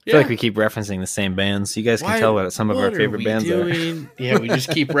 I feel like we keep referencing the same bands. You guys can tell what some of our favorite bands are. Yeah, we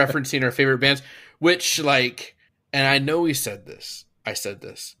just keep referencing our favorite bands, which and I know I said this.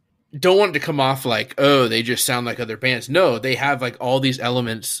 Don't want it to come off like, oh, they just sound like other bands. No, they have like all these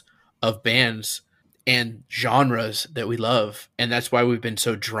elements of bands and genres that we love. And that's why we've been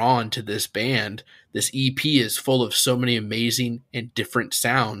so drawn to this band. This EP is full of so many amazing and different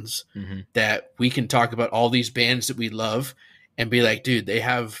sounds that we can talk about all these bands that we love and be like, dude, they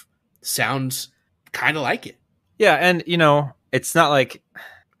have sounds kind of like it. Yeah. And, it's not like,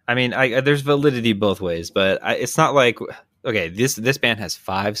 I mean, there's validity both ways, but it's not like... Okay, this band has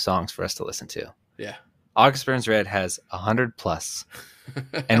 5 songs for us to listen to. Yeah. August Burns Red has 100 plus.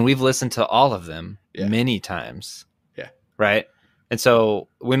 And we've listened to all of them many times. Yeah. Right? And so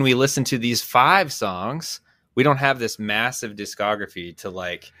when we listen to these 5 songs, we don't have this massive discography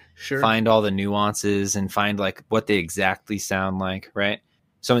to find all the nuances and find what they exactly sound like, right?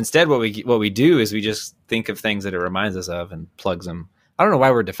 So instead what we do is we just think of things that it reminds us of and plugs them. I don't know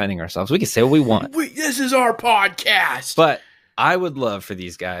why we're defending ourselves. We can say what we want. This is our podcast. But I would love for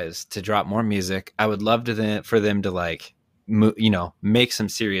these guys to drop more music. I would love for them to make some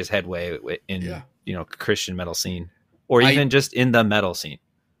serious headway in Christian metal scene, or even just in the metal scene.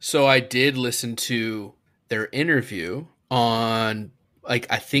 So I did listen to their interview on I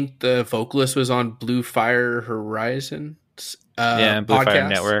think the vocalist was on Blue Fire Horizon. Blue podcast. Fire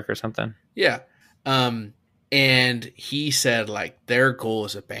Network or something. Yeah. And he said their goal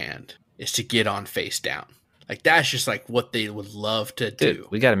as a band is to get on Face Down. That's just what they would love to do. Dude,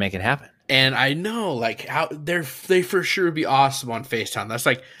 we got to make it happen. And I know how they for sure would be awesome on Face Down. That's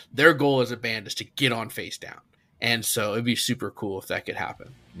their goal as a band is to get on Face Down. And so it'd be super cool if that could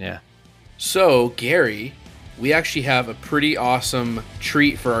happen. Yeah. So Gary, we actually have a pretty awesome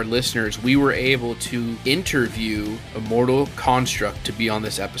treat for our listeners. We were able to interview Immortal Construct to be on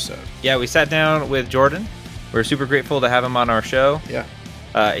this episode. Yeah, we sat down with Jordan. We're super grateful to have him on our show. Yeah.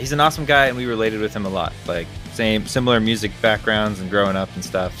 He's an awesome guy, and we related with him a lot. Similar music backgrounds and growing up and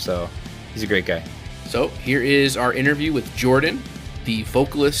stuff. So he's a great guy. So here is our interview with Jordan, the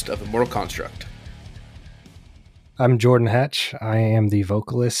vocalist of Immortal Construct. I'm Jordan Hatch. I am the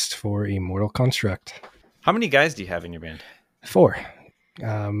vocalist for Immortal Construct. How many guys do you have in your band? 4.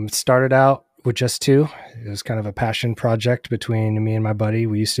 Started out with just 2. It was kind of a passion project between me and my buddy.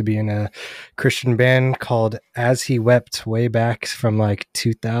 We used to be in a Christian band called As He Wept way back from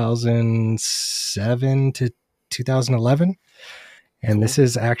 2007 to 2011. And cool. This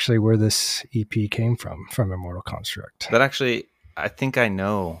is actually where this EP came from Immortal Construct. That actually, I think I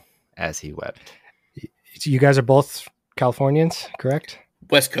know As He Wept. You guys are both Californians, correct?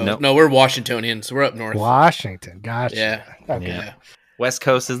 West Coast. Nope. No, we're Washingtonians. We're up north. Washington. Gotcha. Yeah. Okay. Yeah. West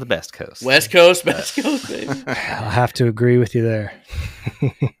Coast is the best coast. West Coast, best coast, baby. I'll have to agree with you there.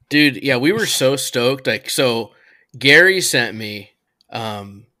 Dude, yeah, we were so stoked. So Gary sent me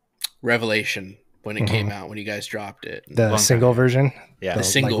Revelation when it came out, when you guys dropped it. The single version? Yeah. The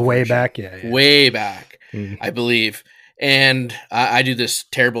single way version. back? Yeah. Way back, I believe. And I do this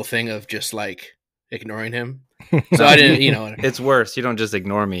terrible thing of just ignoring him. So I didn't, It's worse. You don't just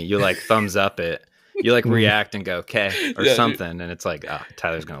ignore me. You thumbs up it. You like react and go, okay, or something. Dude. And it's like, oh,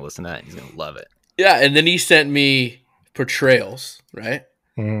 Tyler's going to listen to that. And he's going to love it. Yeah. And then he sent me Portrayals, right?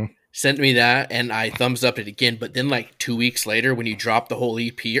 Mm-hmm. Sent me that and I thumbs up it again. But then like 2 weeks later, when you drop the whole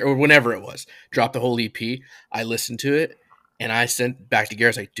EP or whenever it was, drop the whole EP, I listened to it and I sent back to Gary.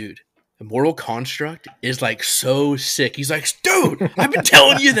 I was like, dude, Immortal Construct is like so sick. He's like, dude, I've been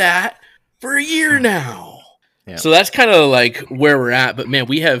telling you that for a year now. Yeah. So that's kind of like where we're at. But man,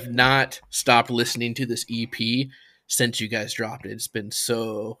 we have not stopped listening to this EP since you guys dropped it. It's been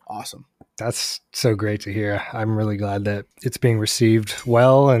so awesome. That's so great to hear. I'm really glad that it's being received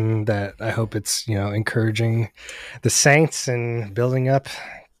well, and that I hope it's, encouraging the saints and building up,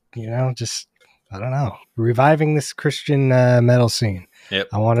 just, I don't know, reviving this Christian metal scene. Yep.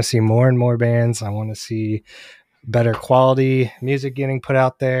 I want to see more and more bands. I want to see better quality music getting put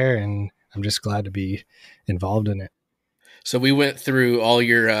out there, and I'm just glad to be involved in it. So we went through all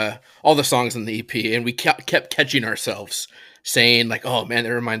the songs in the EP, and we kept catching ourselves saying like, oh man,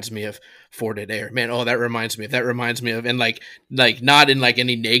 that reminds me of For Today, or man, oh, that reminds me of, and like not in like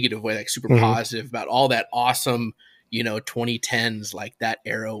any negative way, like super positive about all that awesome, 2010s, like that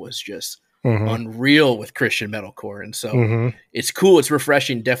era was just unreal with Christian metalcore. And so it's cool. It's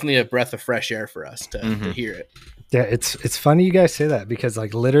refreshing. Definitely a breath of fresh air for us to hear it. Yeah, it's funny you guys say that, because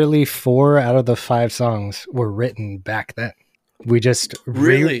like literally 4 out of the 5 songs were written back then. We just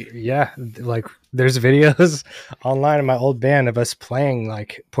really, like there's videos online of my old band of us playing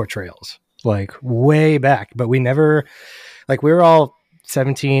like Portrayals, like way back, but we never, like we were all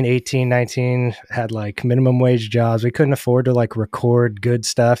 17, 18, 19, had like minimum wage jobs. We couldn't afford to like record good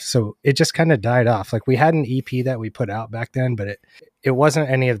stuff. So it just kind of died off. Like we had an EP that we put out back then, but it wasn't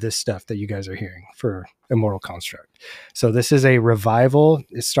any of this stuff that you guys are hearing for Immortal Construct. So this is a revival.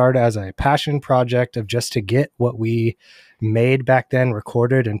 It started as a passion project of just to get what we made back then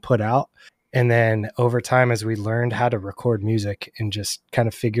recorded and put out. And then over time, as we learned how to record music and just kind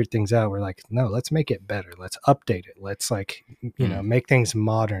of figured things out, we're like, no, let's make it better. Let's update it. Let's like, make things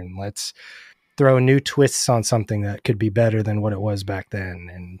modern. Let's throw new twists on something that could be better than what it was back then.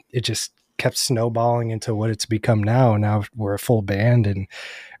 And it just kept snowballing into what it's become now. And now we're a full band and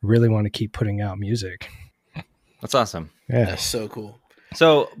really want to keep putting out music. That's awesome. Yeah. That's so cool.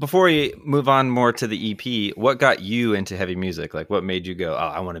 So before we move on more to the EP, what got you into heavy music? Like what made you go, oh,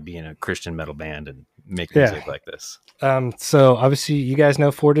 I want to be in a Christian metal band and make music like this? So obviously you guys know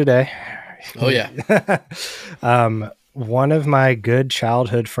For Today. Oh yeah. One of my good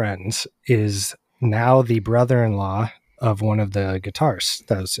childhood friends is now the brother-in-law of one of the guitarists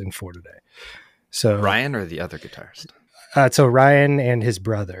that was in For Today. So Ryan or the other guitarist? So Ryan and his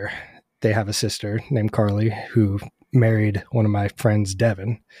brother, they have a sister named Carly who married one of my friends,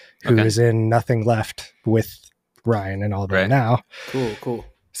 Devin, who is in Nothing Left with Ryan and all that now. Cool.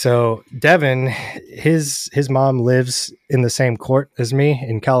 So Devin, his mom lives in the same court as me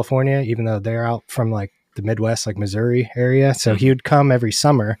in California, even though they're out from like the Midwest, like Missouri area. So he would come every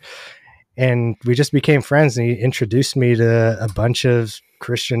summer and we just became friends, and he introduced me to a bunch of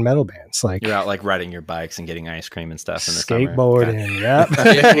Christian metal bands. Like you're out like riding your bikes and getting ice cream and stuff in the skateboarding. Yep.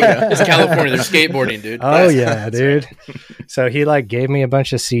 It's California. They're skateboarding, dude. Oh yeah, dude. So he like gave me a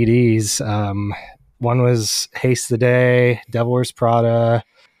bunch of CDs. One was Haste the Day, Devil Wears Prada,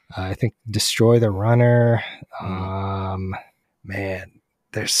 I think Destroy the Runner. Man,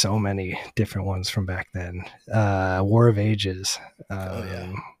 there's so many different ones from back then. War of Ages.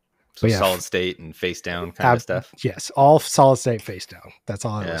 So Solid State and Face Down kind of stuff. Yes, all Solid State, Face Down. That's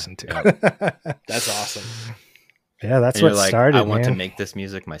all I listen to. Yeah. That's awesome. Yeah, that's what started. I want to make this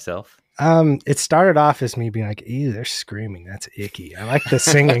music myself. It started off as me being like, "Ew, they're screaming. That's icky." I like the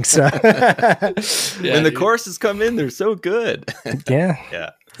singing stuff. When the choruses come in, they're so good.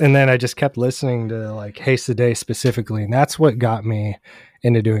 Yeah. And then I just kept listening to like Haste the Day specifically, and that's what got me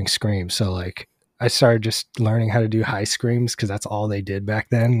into doing screams. So like, I started just learning how to do high screams because that's all they did back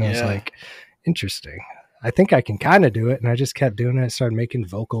then. And I was like, interesting. I think I can kind of do it. And I just kept doing it. I started making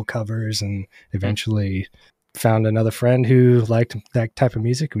vocal covers and eventually found another friend who liked that type of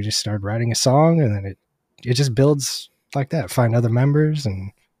music. We just started writing a song, and then it just builds like that. Find other members,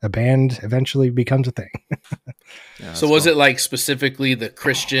 and a band eventually becomes a thing. So was it like specifically the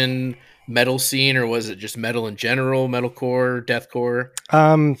Christian metal scene, or was it just metal in general, metalcore, deathcore?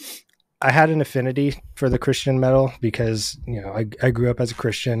 I had an affinity for the Christian metal because, I grew up as a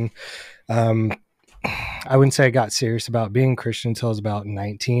Christian. I wouldn't say I got serious about being Christian until I was about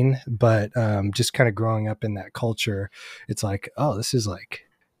 19, but just kind of growing up in that culture, it's like, oh, this is like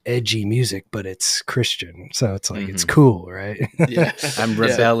edgy music, but it's Christian. So it's like, it's cool, right? Yeah. I'm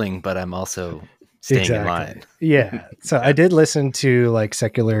rebelling, but I'm also staying in line. Yeah. So I did listen to like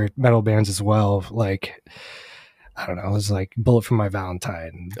secular metal bands as well. Like, I don't know, it was like Bullet for My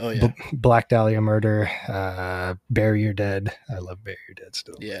Valentine, Black Dahlia Murder, Bury Your Dead. I love Bury Your Dead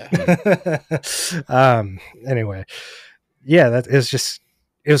still. Yeah. Anyway, yeah, that is just,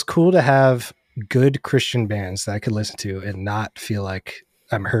 it was cool to have good Christian bands that I could listen to and not feel like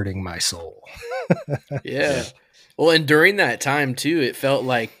I'm hurting my soul. Yeah. Well, and during that time too, it felt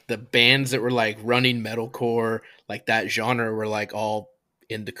like the bands that were like running metalcore, like that genre, were like all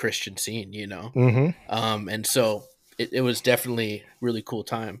in the Christian scene, you know? Mm-hmm. And so it was definitely really cool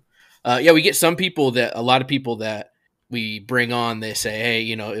time. Yeah, we get a lot of people that we bring on, they say, hey,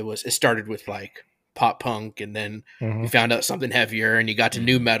 you know, it started with like pop punk, and then we found out something heavier, and you got to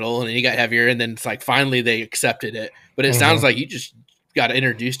new metal, and then you got heavier, and then it's like finally they accepted it. But it sounds like you just got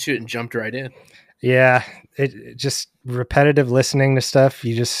introduced to it and jumped right in. Yeah, it just repetitive listening to stuff.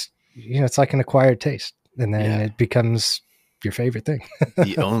 You just, you know, it's like an acquired taste, and then it becomes your favorite thing.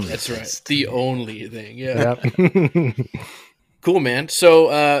 The only That's right. The only thing. Yeah. Yep. Cool, man.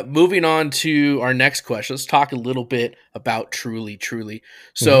 So moving on to our next question, let's talk a little bit about Truly.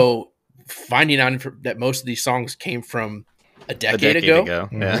 So finding out that most of these songs came from a decade ago.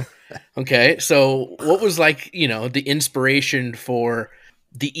 Yeah. Okay. So what was like, you know, the inspiration for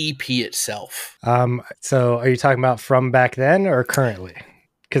the EP itself? So are you talking about from back then or currently?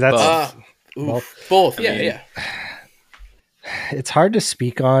 Because that's both. Yeah. It's hard to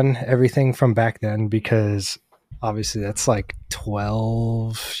speak on everything from back then because obviously that's like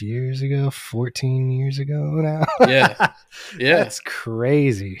 12 years ago, 14 years ago now. Yeah. That's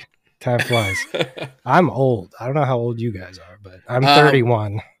crazy. Time flies. I'm old. I don't know how old you guys are, but I'm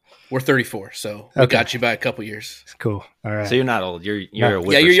 31. We're 34, so we got you by a couple years. Cool. All right. So you're not old. You're a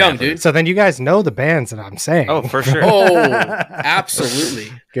you're young, dude. So then you guys know the bands that I'm saying. Oh, for sure. Oh,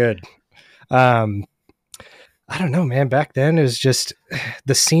 absolutely. Good. I don't know, man. Back then it was just,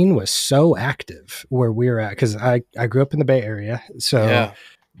 the scene was so active where we were at, because I grew up in the Bay Area. So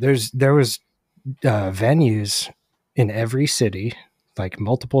there was venues in every city, like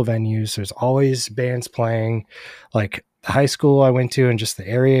multiple venues. There's always bands playing. Like the high school I went to and just the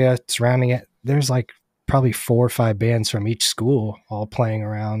area surrounding it, there's like probably 4 or 5 bands from each school all playing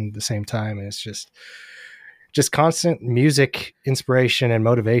around the same time. And it's just constant music inspiration and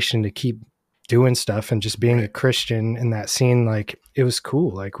motivation to keep doing stuff, and just being a Christian in that scene. Like, it was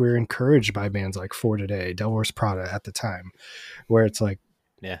cool. Like, we were encouraged by bands like For Today, Del Wars Prada at the time, where it's like,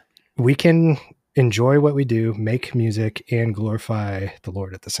 we can enjoy what we do, make music, and glorify the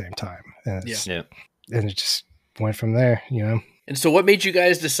Lord at the same time. And and it just went from there, you know? And so what made you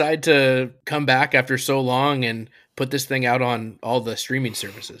guys decide to come back after so long and put this thing out on all the streaming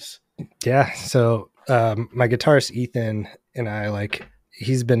services? Yeah. So my guitarist, Ethan, and I, like,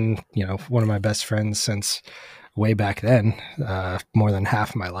 he's been, you know, one of my best friends since way back then, more than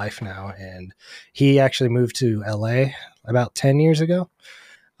half my life now. And he actually moved to LA about 10 years ago.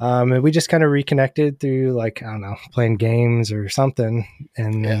 And we just kind of reconnected through, like, I don't know, playing games or something.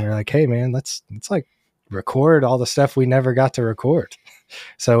 And then we're like, hey man, let's like record all the stuff we never got to record.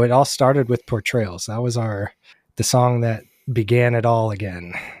 So it all started with Portrayals. That was the song that began it all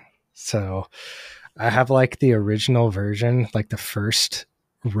again. So I have like the original version, like the first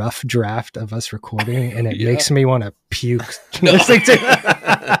rough draft of us recording, and it makes me want to puke listening to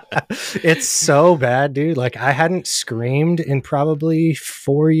it. It's so bad, dude. Like, I hadn't screamed in probably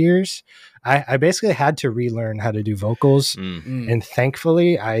 4 years. I basically had to relearn how to do vocals, and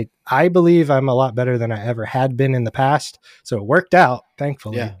thankfully I believe I'm a lot better than I ever had been in the past, so it worked out,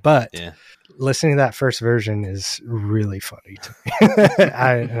 thankfully. But listening to that first version is really funny to me.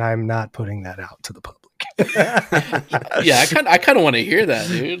 And I'm not putting that out to the public. I kind of want to hear that,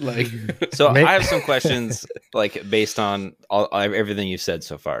 dude. Like, so I have some questions, like, based on everything you've said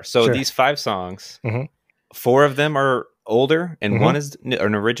so far. So these 5 songs, 4 of them are older, and one is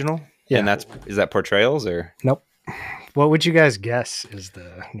an original. Yeah, and is that Portrayals or nope? What would you guys guess is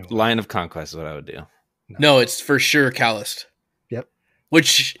the new one? Line of Conquest is what I would do. No, it's for sure Calloused. Yep.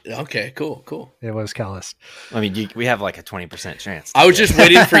 Which, okay, cool. It was Calloused. I mean, we have like a 20% chance. I was just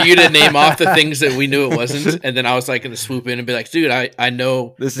waiting for you to name off the things that we knew it wasn't, and then I was like going to swoop in and be like, dude, I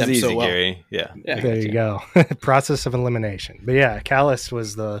know this is easy, so well. Gary. Yeah. There you go. Process of elimination. But yeah, Calloused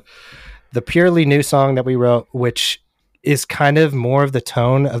was the purely new song that we wrote, which is kind of more of the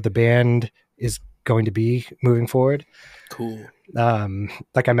tone of the band is going to be moving forward. Cool.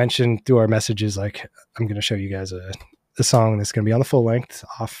 Like I mentioned through our messages, like, I'm going to show you guys a song that's going to be on the full length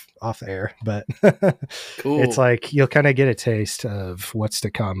off air, but cool. It's like, you'll kind of get a taste of what's to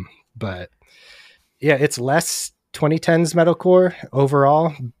come. But yeah, it's less 2010s metalcore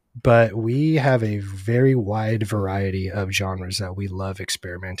overall, but we have a very wide variety of genres that we love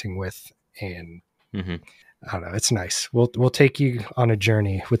experimenting with. And I don't know, it's nice. We'll take you on a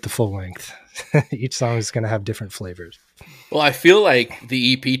journey with the full length. Each song is going to have different flavors. Well, I feel like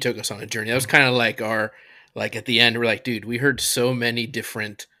the EP took us on a journey. That was kind of like at the end, we're like, dude, we heard so many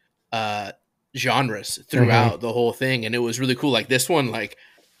different genres throughout the whole thing. And it was really cool. Like this one, like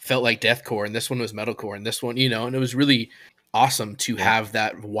felt like deathcore, and this one was metalcore, and this one, and it was really awesome to have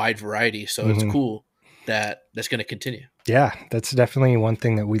that wide variety. So it's cool that that's going to continue. Yeah, that's definitely one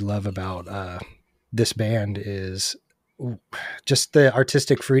thing that we love about this band is just the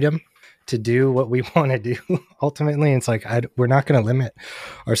artistic freedom to do what we want to do. Ultimately, it's like we're not going to limit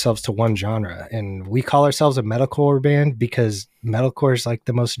ourselves to one genre, and we call ourselves a metalcore band because metalcore is like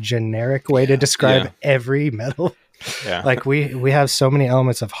the most generic way to describe every metal. Yeah, like we have so many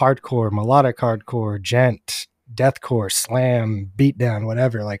elements of hardcore, melodic hardcore, gent, deathcore, slam, beatdown,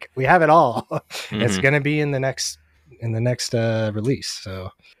 whatever. Like we have it all. It's going to be in the next release.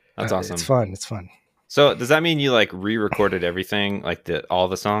 So that's awesome. It's fun. So does that mean you like re-recorded everything, like all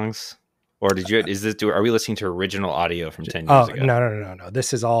the songs? Or are we listening to original audio from 10 years ago? No.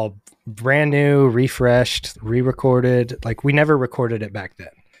 This is all brand new, refreshed, re-recorded. Like we never recorded it back then.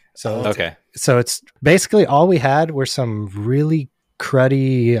 So okay. So it's basically all we had were some really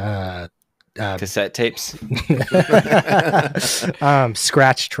cruddy cassette tapes,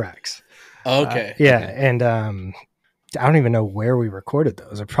 scratch tracks. Okay. And I don't even know where we recorded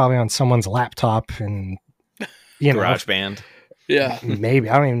those. They're probably on someone's laptop and GarageBand. Yeah, maybe.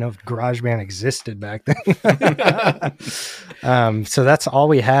 I don't even know if GarageBand existed back then. So that's all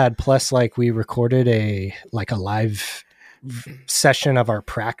we had. Plus, like we recorded a live session of our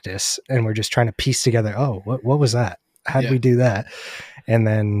practice, and we're just trying to piece together. Oh, what was that? How did we do that? And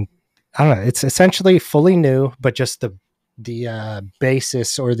then I don't know. It's essentially fully new, but just the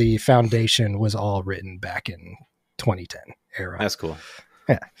basis or the foundation was all written back in 2010 era. That's cool.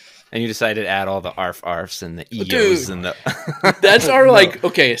 Yeah. And you decided to add all the arfs and the EOs and the that's our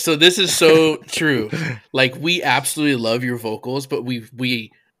okay, so this is so true. Like we absolutely love your vocals, but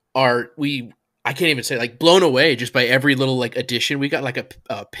we I can't even say, like, blown away just by every little like addition. We got like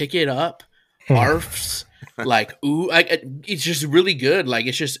a pick it up, arfs, like ooh, it's just really good. Like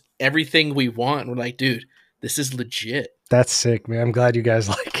it's just everything we want. We're like, dude, this is legit. That's sick, man. I'm glad you guys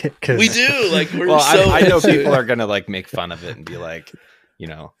like it. We do. Like we're I know people are gonna like make fun of it and be like,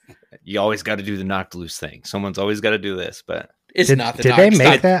 you always got to do the knocked loose thing. Someone's always got to do this, but it's not the did they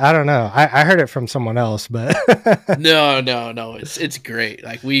make that? I don't know. I heard it from someone else, but no. It's great.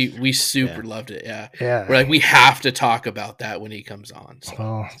 Like we super loved it. Yeah. We're like, we have to talk about that when he comes on. So.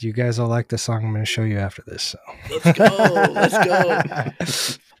 Well, you guys will like the song I'm going to show you after this. So let's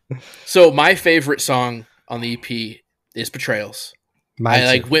go. So my favorite song on the EP is Portrayals.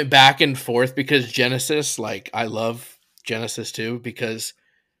 I went back and forth because Genesis, like I love Genesis too, because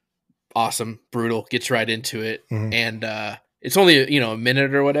awesome, brutal, gets right into it, and it's only a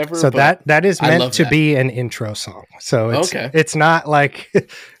minute or whatever. So that is meant to be an intro song. So it's not like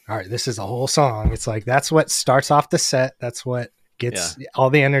all right, this is a whole song. It's like that's what starts off the set. That's what gets all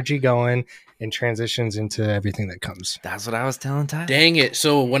the energy going and transitions into everything that comes. That's what I was telling Tyler. Dang it.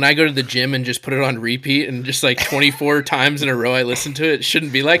 So when I go to the gym and just put it on repeat and just like 24 times in a row I listen to it, it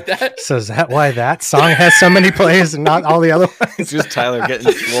shouldn't be like that. So is that why that song has so many plays and not all the other ones? It's just Tyler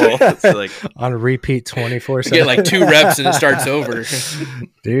getting swole. It's like on repeat 24/7. Get like 2 reps and it starts over.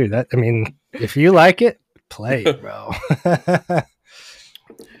 Dude, if you like it, play it, bro. But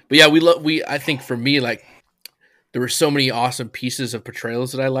yeah, I think for me, like, there were so many awesome pieces of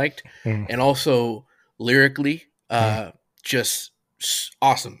Portrayals that I liked, and also lyrically, just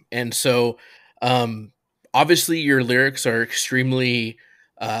awesome. And so, obviously, your lyrics are extremely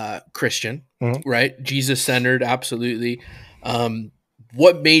Christian, right? Jesus-centered, absolutely.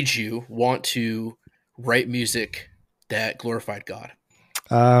 What made you want to write music that glorified God?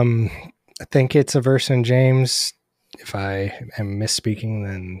 I think it's a verse in James. If I am misspeaking,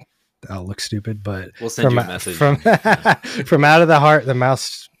 then I'll look stupid, but we'll send you a message. From out of the heart, the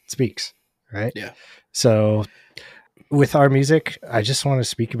mouth speaks, right? Yeah. So with our music, I just want to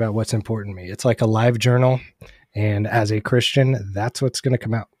speak about what's important to me. It's like a live journal. And as a Christian, that's what's going to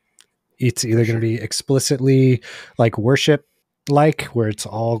come out. It's either going to be explicitly like worship, like where it's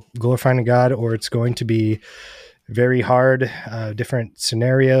all glorifying God, or it's going to be very hard, different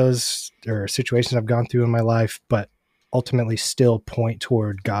scenarios or situations I've gone through in my life, but ultimately still point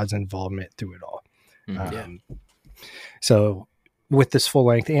toward God's involvement through it all. So with this full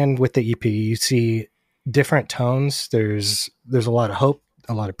length and with the EP, you see different tones. There's a lot of hope,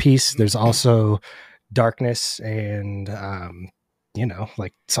 a lot of peace. There's also darkness and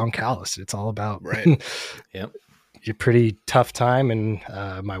like song Calloused. It's all about Yep. a pretty tough time in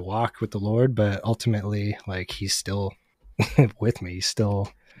my walk with the Lord, but ultimately, like, he's still with me. He's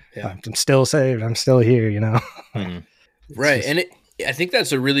still, I'm still saved. I'm still here, Mm-hmm. Right. And I think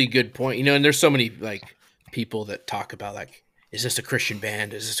that's a really good point, and there's so many like people that talk about like, is this a Christian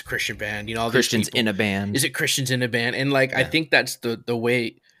band? Is this a Christian band? All Christians in a band. Is it Christians in a band? And like, I think that's the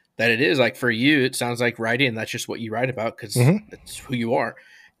way that it is. Like for you, it sounds like writing. That's just what you write about because that's who you are.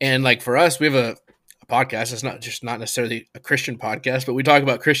 And like for us, we have a podcast. It's not necessarily a Christian podcast, but we talk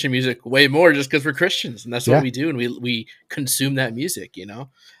about Christian music way more just because we're Christians and that's what we do. And we consume that music,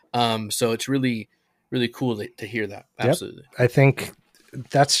 So it's really, really cool to hear that. Absolutely. I think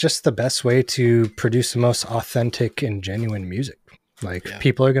that's just the best way to produce the most authentic and genuine music. Like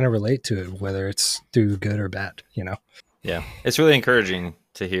people are going to relate to it, whether it's through good or bad, Yeah. It's really encouraging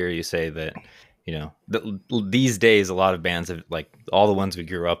to hear you say that, these days, a lot of bands have like all the ones we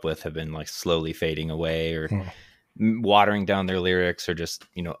grew up with have been like slowly fading away or watering down their lyrics or just,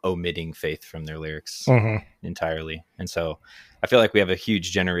 omitting faith from their lyrics entirely. And so I feel like we have a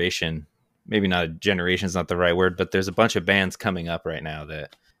huge generation. Maybe not a generation is not the right word, but there's a bunch of bands coming up right now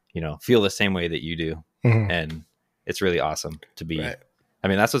that, feel the same way that you do. And it's really awesome to be. Right. I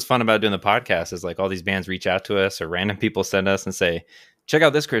mean, that's what's fun about doing the podcast is like all these bands reach out to us or random people send us and say, check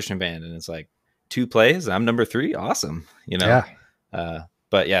out this Christian band. And it's like 2 plays. I'm number 3. Awesome.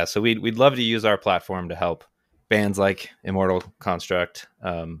 But yeah, so we'd love to use our platform to help bands like Immortal Construct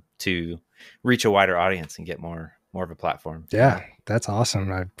to reach a wider audience and get more of a platform. Yeah, that's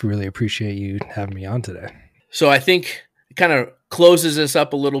awesome. I really appreciate you having me on today. So I think it kind of closes us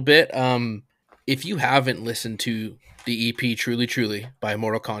up a little bit. If you haven't listened to the EP Truly Truly by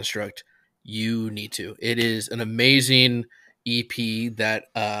Immortal Construct, you need to. It is an amazing EP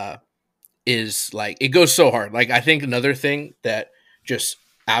that is like, it goes so hard. Like, I think another thing that just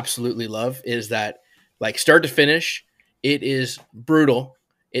absolutely love is that like start to finish, it is brutal.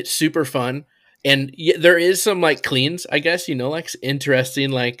 It's super fun. And there is some like cleans, I guess, like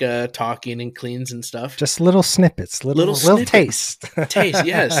interesting, like talking and cleans and stuff. Just little snippets, little taste. Taste,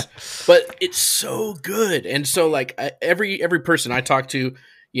 yes. But it's so good. And so like every person I talk to,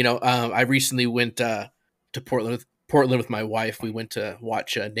 I recently went to Portland with my wife. We went to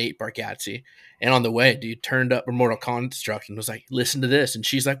watch Nate Bargatze. And on the way, dude turned up Immortal Construct and was like, listen to this. And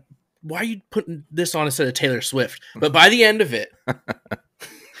she's like, why are you putting this on instead of Taylor Swift? But by the end of it,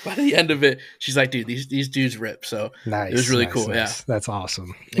 she's like, dude, these dudes rip. So nice, it was really cool. Nice. Yeah. That's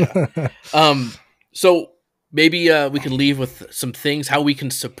awesome. Yeah. So maybe we can leave with some things, how we can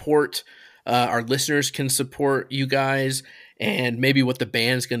support our listeners can support you guys and maybe what the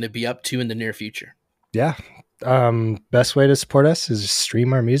band's going to be up to in the near future. Yeah. Best way to support us is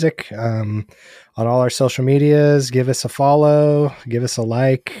stream our music on all our social medias. Give us a follow, give us a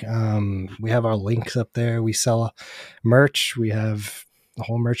like. We have our links up there. We sell merch. We have a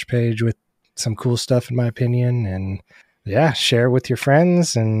whole merch page with some cool stuff, in my opinion. And yeah, share with your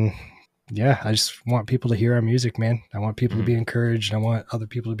friends. And yeah, I just want people to hear our music, man. I want people to be encouraged. I want other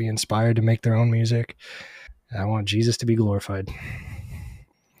people to be inspired to make their own music. I want Jesus to be glorified.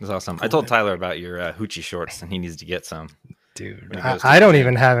 That's awesome. Cool. I told Tyler about your hoochie shorts, and he needs to get some. Dude, I don't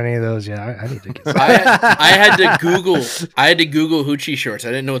even have any of those yet. I need to get some. I had to Google hoochie shorts. I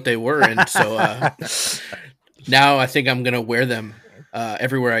didn't know what they were, and so now I think I'm gonna wear them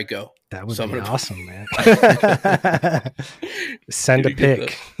everywhere I go. That would be awesome, man. Send a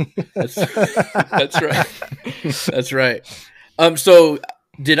pic. That's right. That's right. So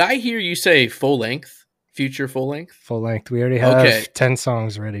did I hear you say full length? Future full length? Full length. We already have 10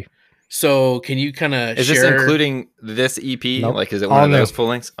 songs ready. So can you kind of Is this including this EP? Nope. Like, is it one of those full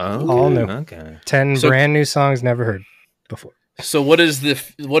lengths? Oh, all new. Okay. 10 brand new songs never heard before. So what does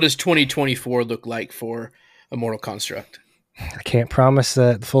 2024 look like for Immortal Construct? I can't promise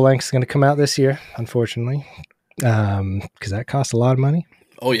that the full length is going to come out this year, unfortunately, because that costs a lot of money.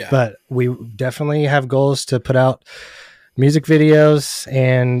 Oh, yeah. But we definitely have goals to put out music videos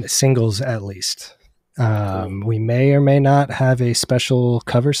and singles at least. We may or may not have a special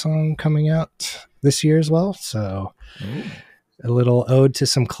cover song coming out this year as well. So a little ode to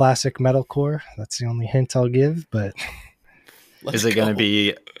some classic metalcore. That's the only hint I'll give. But is it going to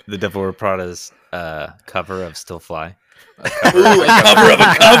be the Devil Wears Prada's cover of Still Fly? A cover of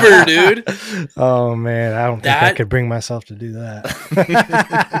a cover, dude. Oh man, I don't think I could bring myself to do that.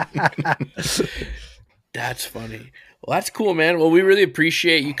 That's funny. Well, that's cool, man. Well, we really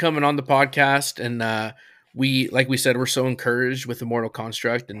appreciate you coming on the podcast, and like we said, we're so encouraged with Immortal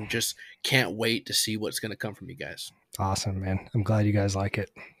Construct, and just can't wait to see what's going to come from you guys. Awesome, man. I'm glad you guys like it.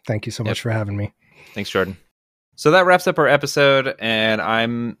 Thank you so much for having me. Thanks, Jordan. So that wraps up our episode, and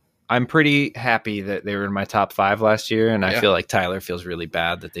I'm pretty happy that they were in my top 5 last year, and I feel like Tyler feels really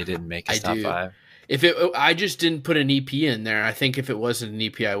bad that they didn't make his top 5. I just didn't put an EP in there. I think if it wasn't an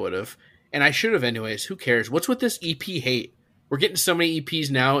EP, I would have. And I should have anyways. Who cares? What's with this EP hate? We're getting so many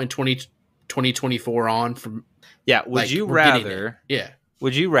EPs now in 2024 on from... Yeah, would you rather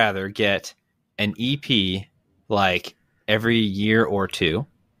get an EP like every year or 2?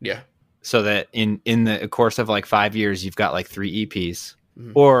 Yeah. So that in the course of like 5 years, you've got like 3 EPs.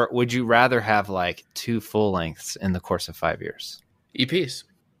 Mm-hmm. Or would you rather have like 2 full lengths in the course of 5 years? EPs.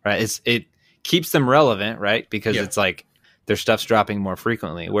 Right. It keeps them relevant, right? Because it's like their stuff's dropping more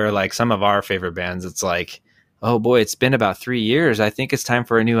frequently. Where like some of our favorite bands, it's like, oh boy, it's been about 3 years. I think it's time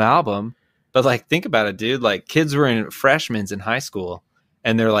for a new album. But like, think about it, dude. Like kids were in freshmen in high school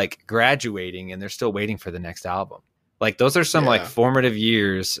and they're like graduating and they're still waiting for the next album. Like those are some like formative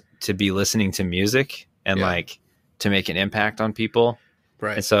years to be listening to music and like to make an impact on people.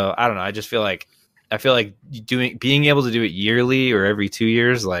 Right. And so I don't know. I feel like being able to do it yearly or every 2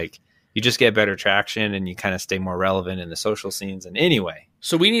 years, like you just get better traction and you kind of stay more relevant in the social scenes. And anyway,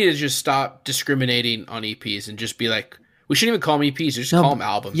 so we need to just stop discriminating on EPs and just be like, we shouldn't even call them EPs. Just call them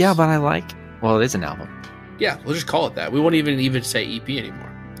albums. Yeah, but well, it is an album. Yeah, we'll just call it that. We won't even say EP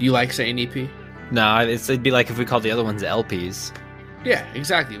anymore. Do you like saying EP? No, it'd be like if we called the other ones LPs. Yeah,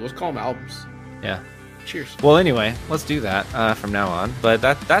 exactly. Let's call them albums. Yeah. Cheers. Well, anyway, let's do that from now on. But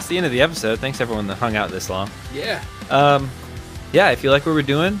that's the end of the episode. Thanks everyone that hung out this long. Yeah. Yeah, if you like what we're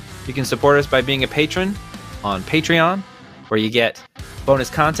doing, you can support us by being a patron on Patreon, where you get bonus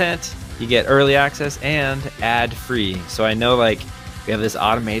content, you get early access, and ad-free. So I know like we have this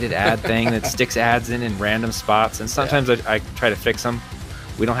automated ad thing that sticks ads in random spots, and sometimes I try to fix them.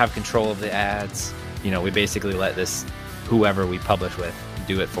 We don't have control of the ads. We basically let whoever we publish with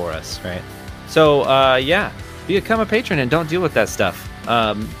do it for us, right? So, become a patron and don't deal with that stuff.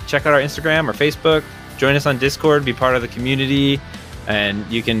 Check out our Instagram or Facebook. Join us on Discord. Be part of the community.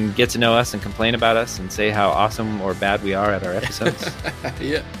 And you can get to know us and complain about us and say how awesome or bad we are at our episodes.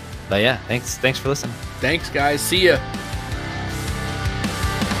 Yeah. But yeah, thanks for listening. Thanks, guys. See ya.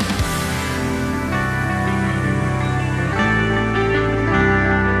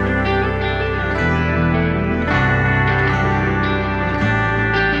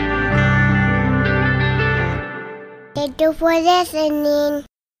 Thank you for listening.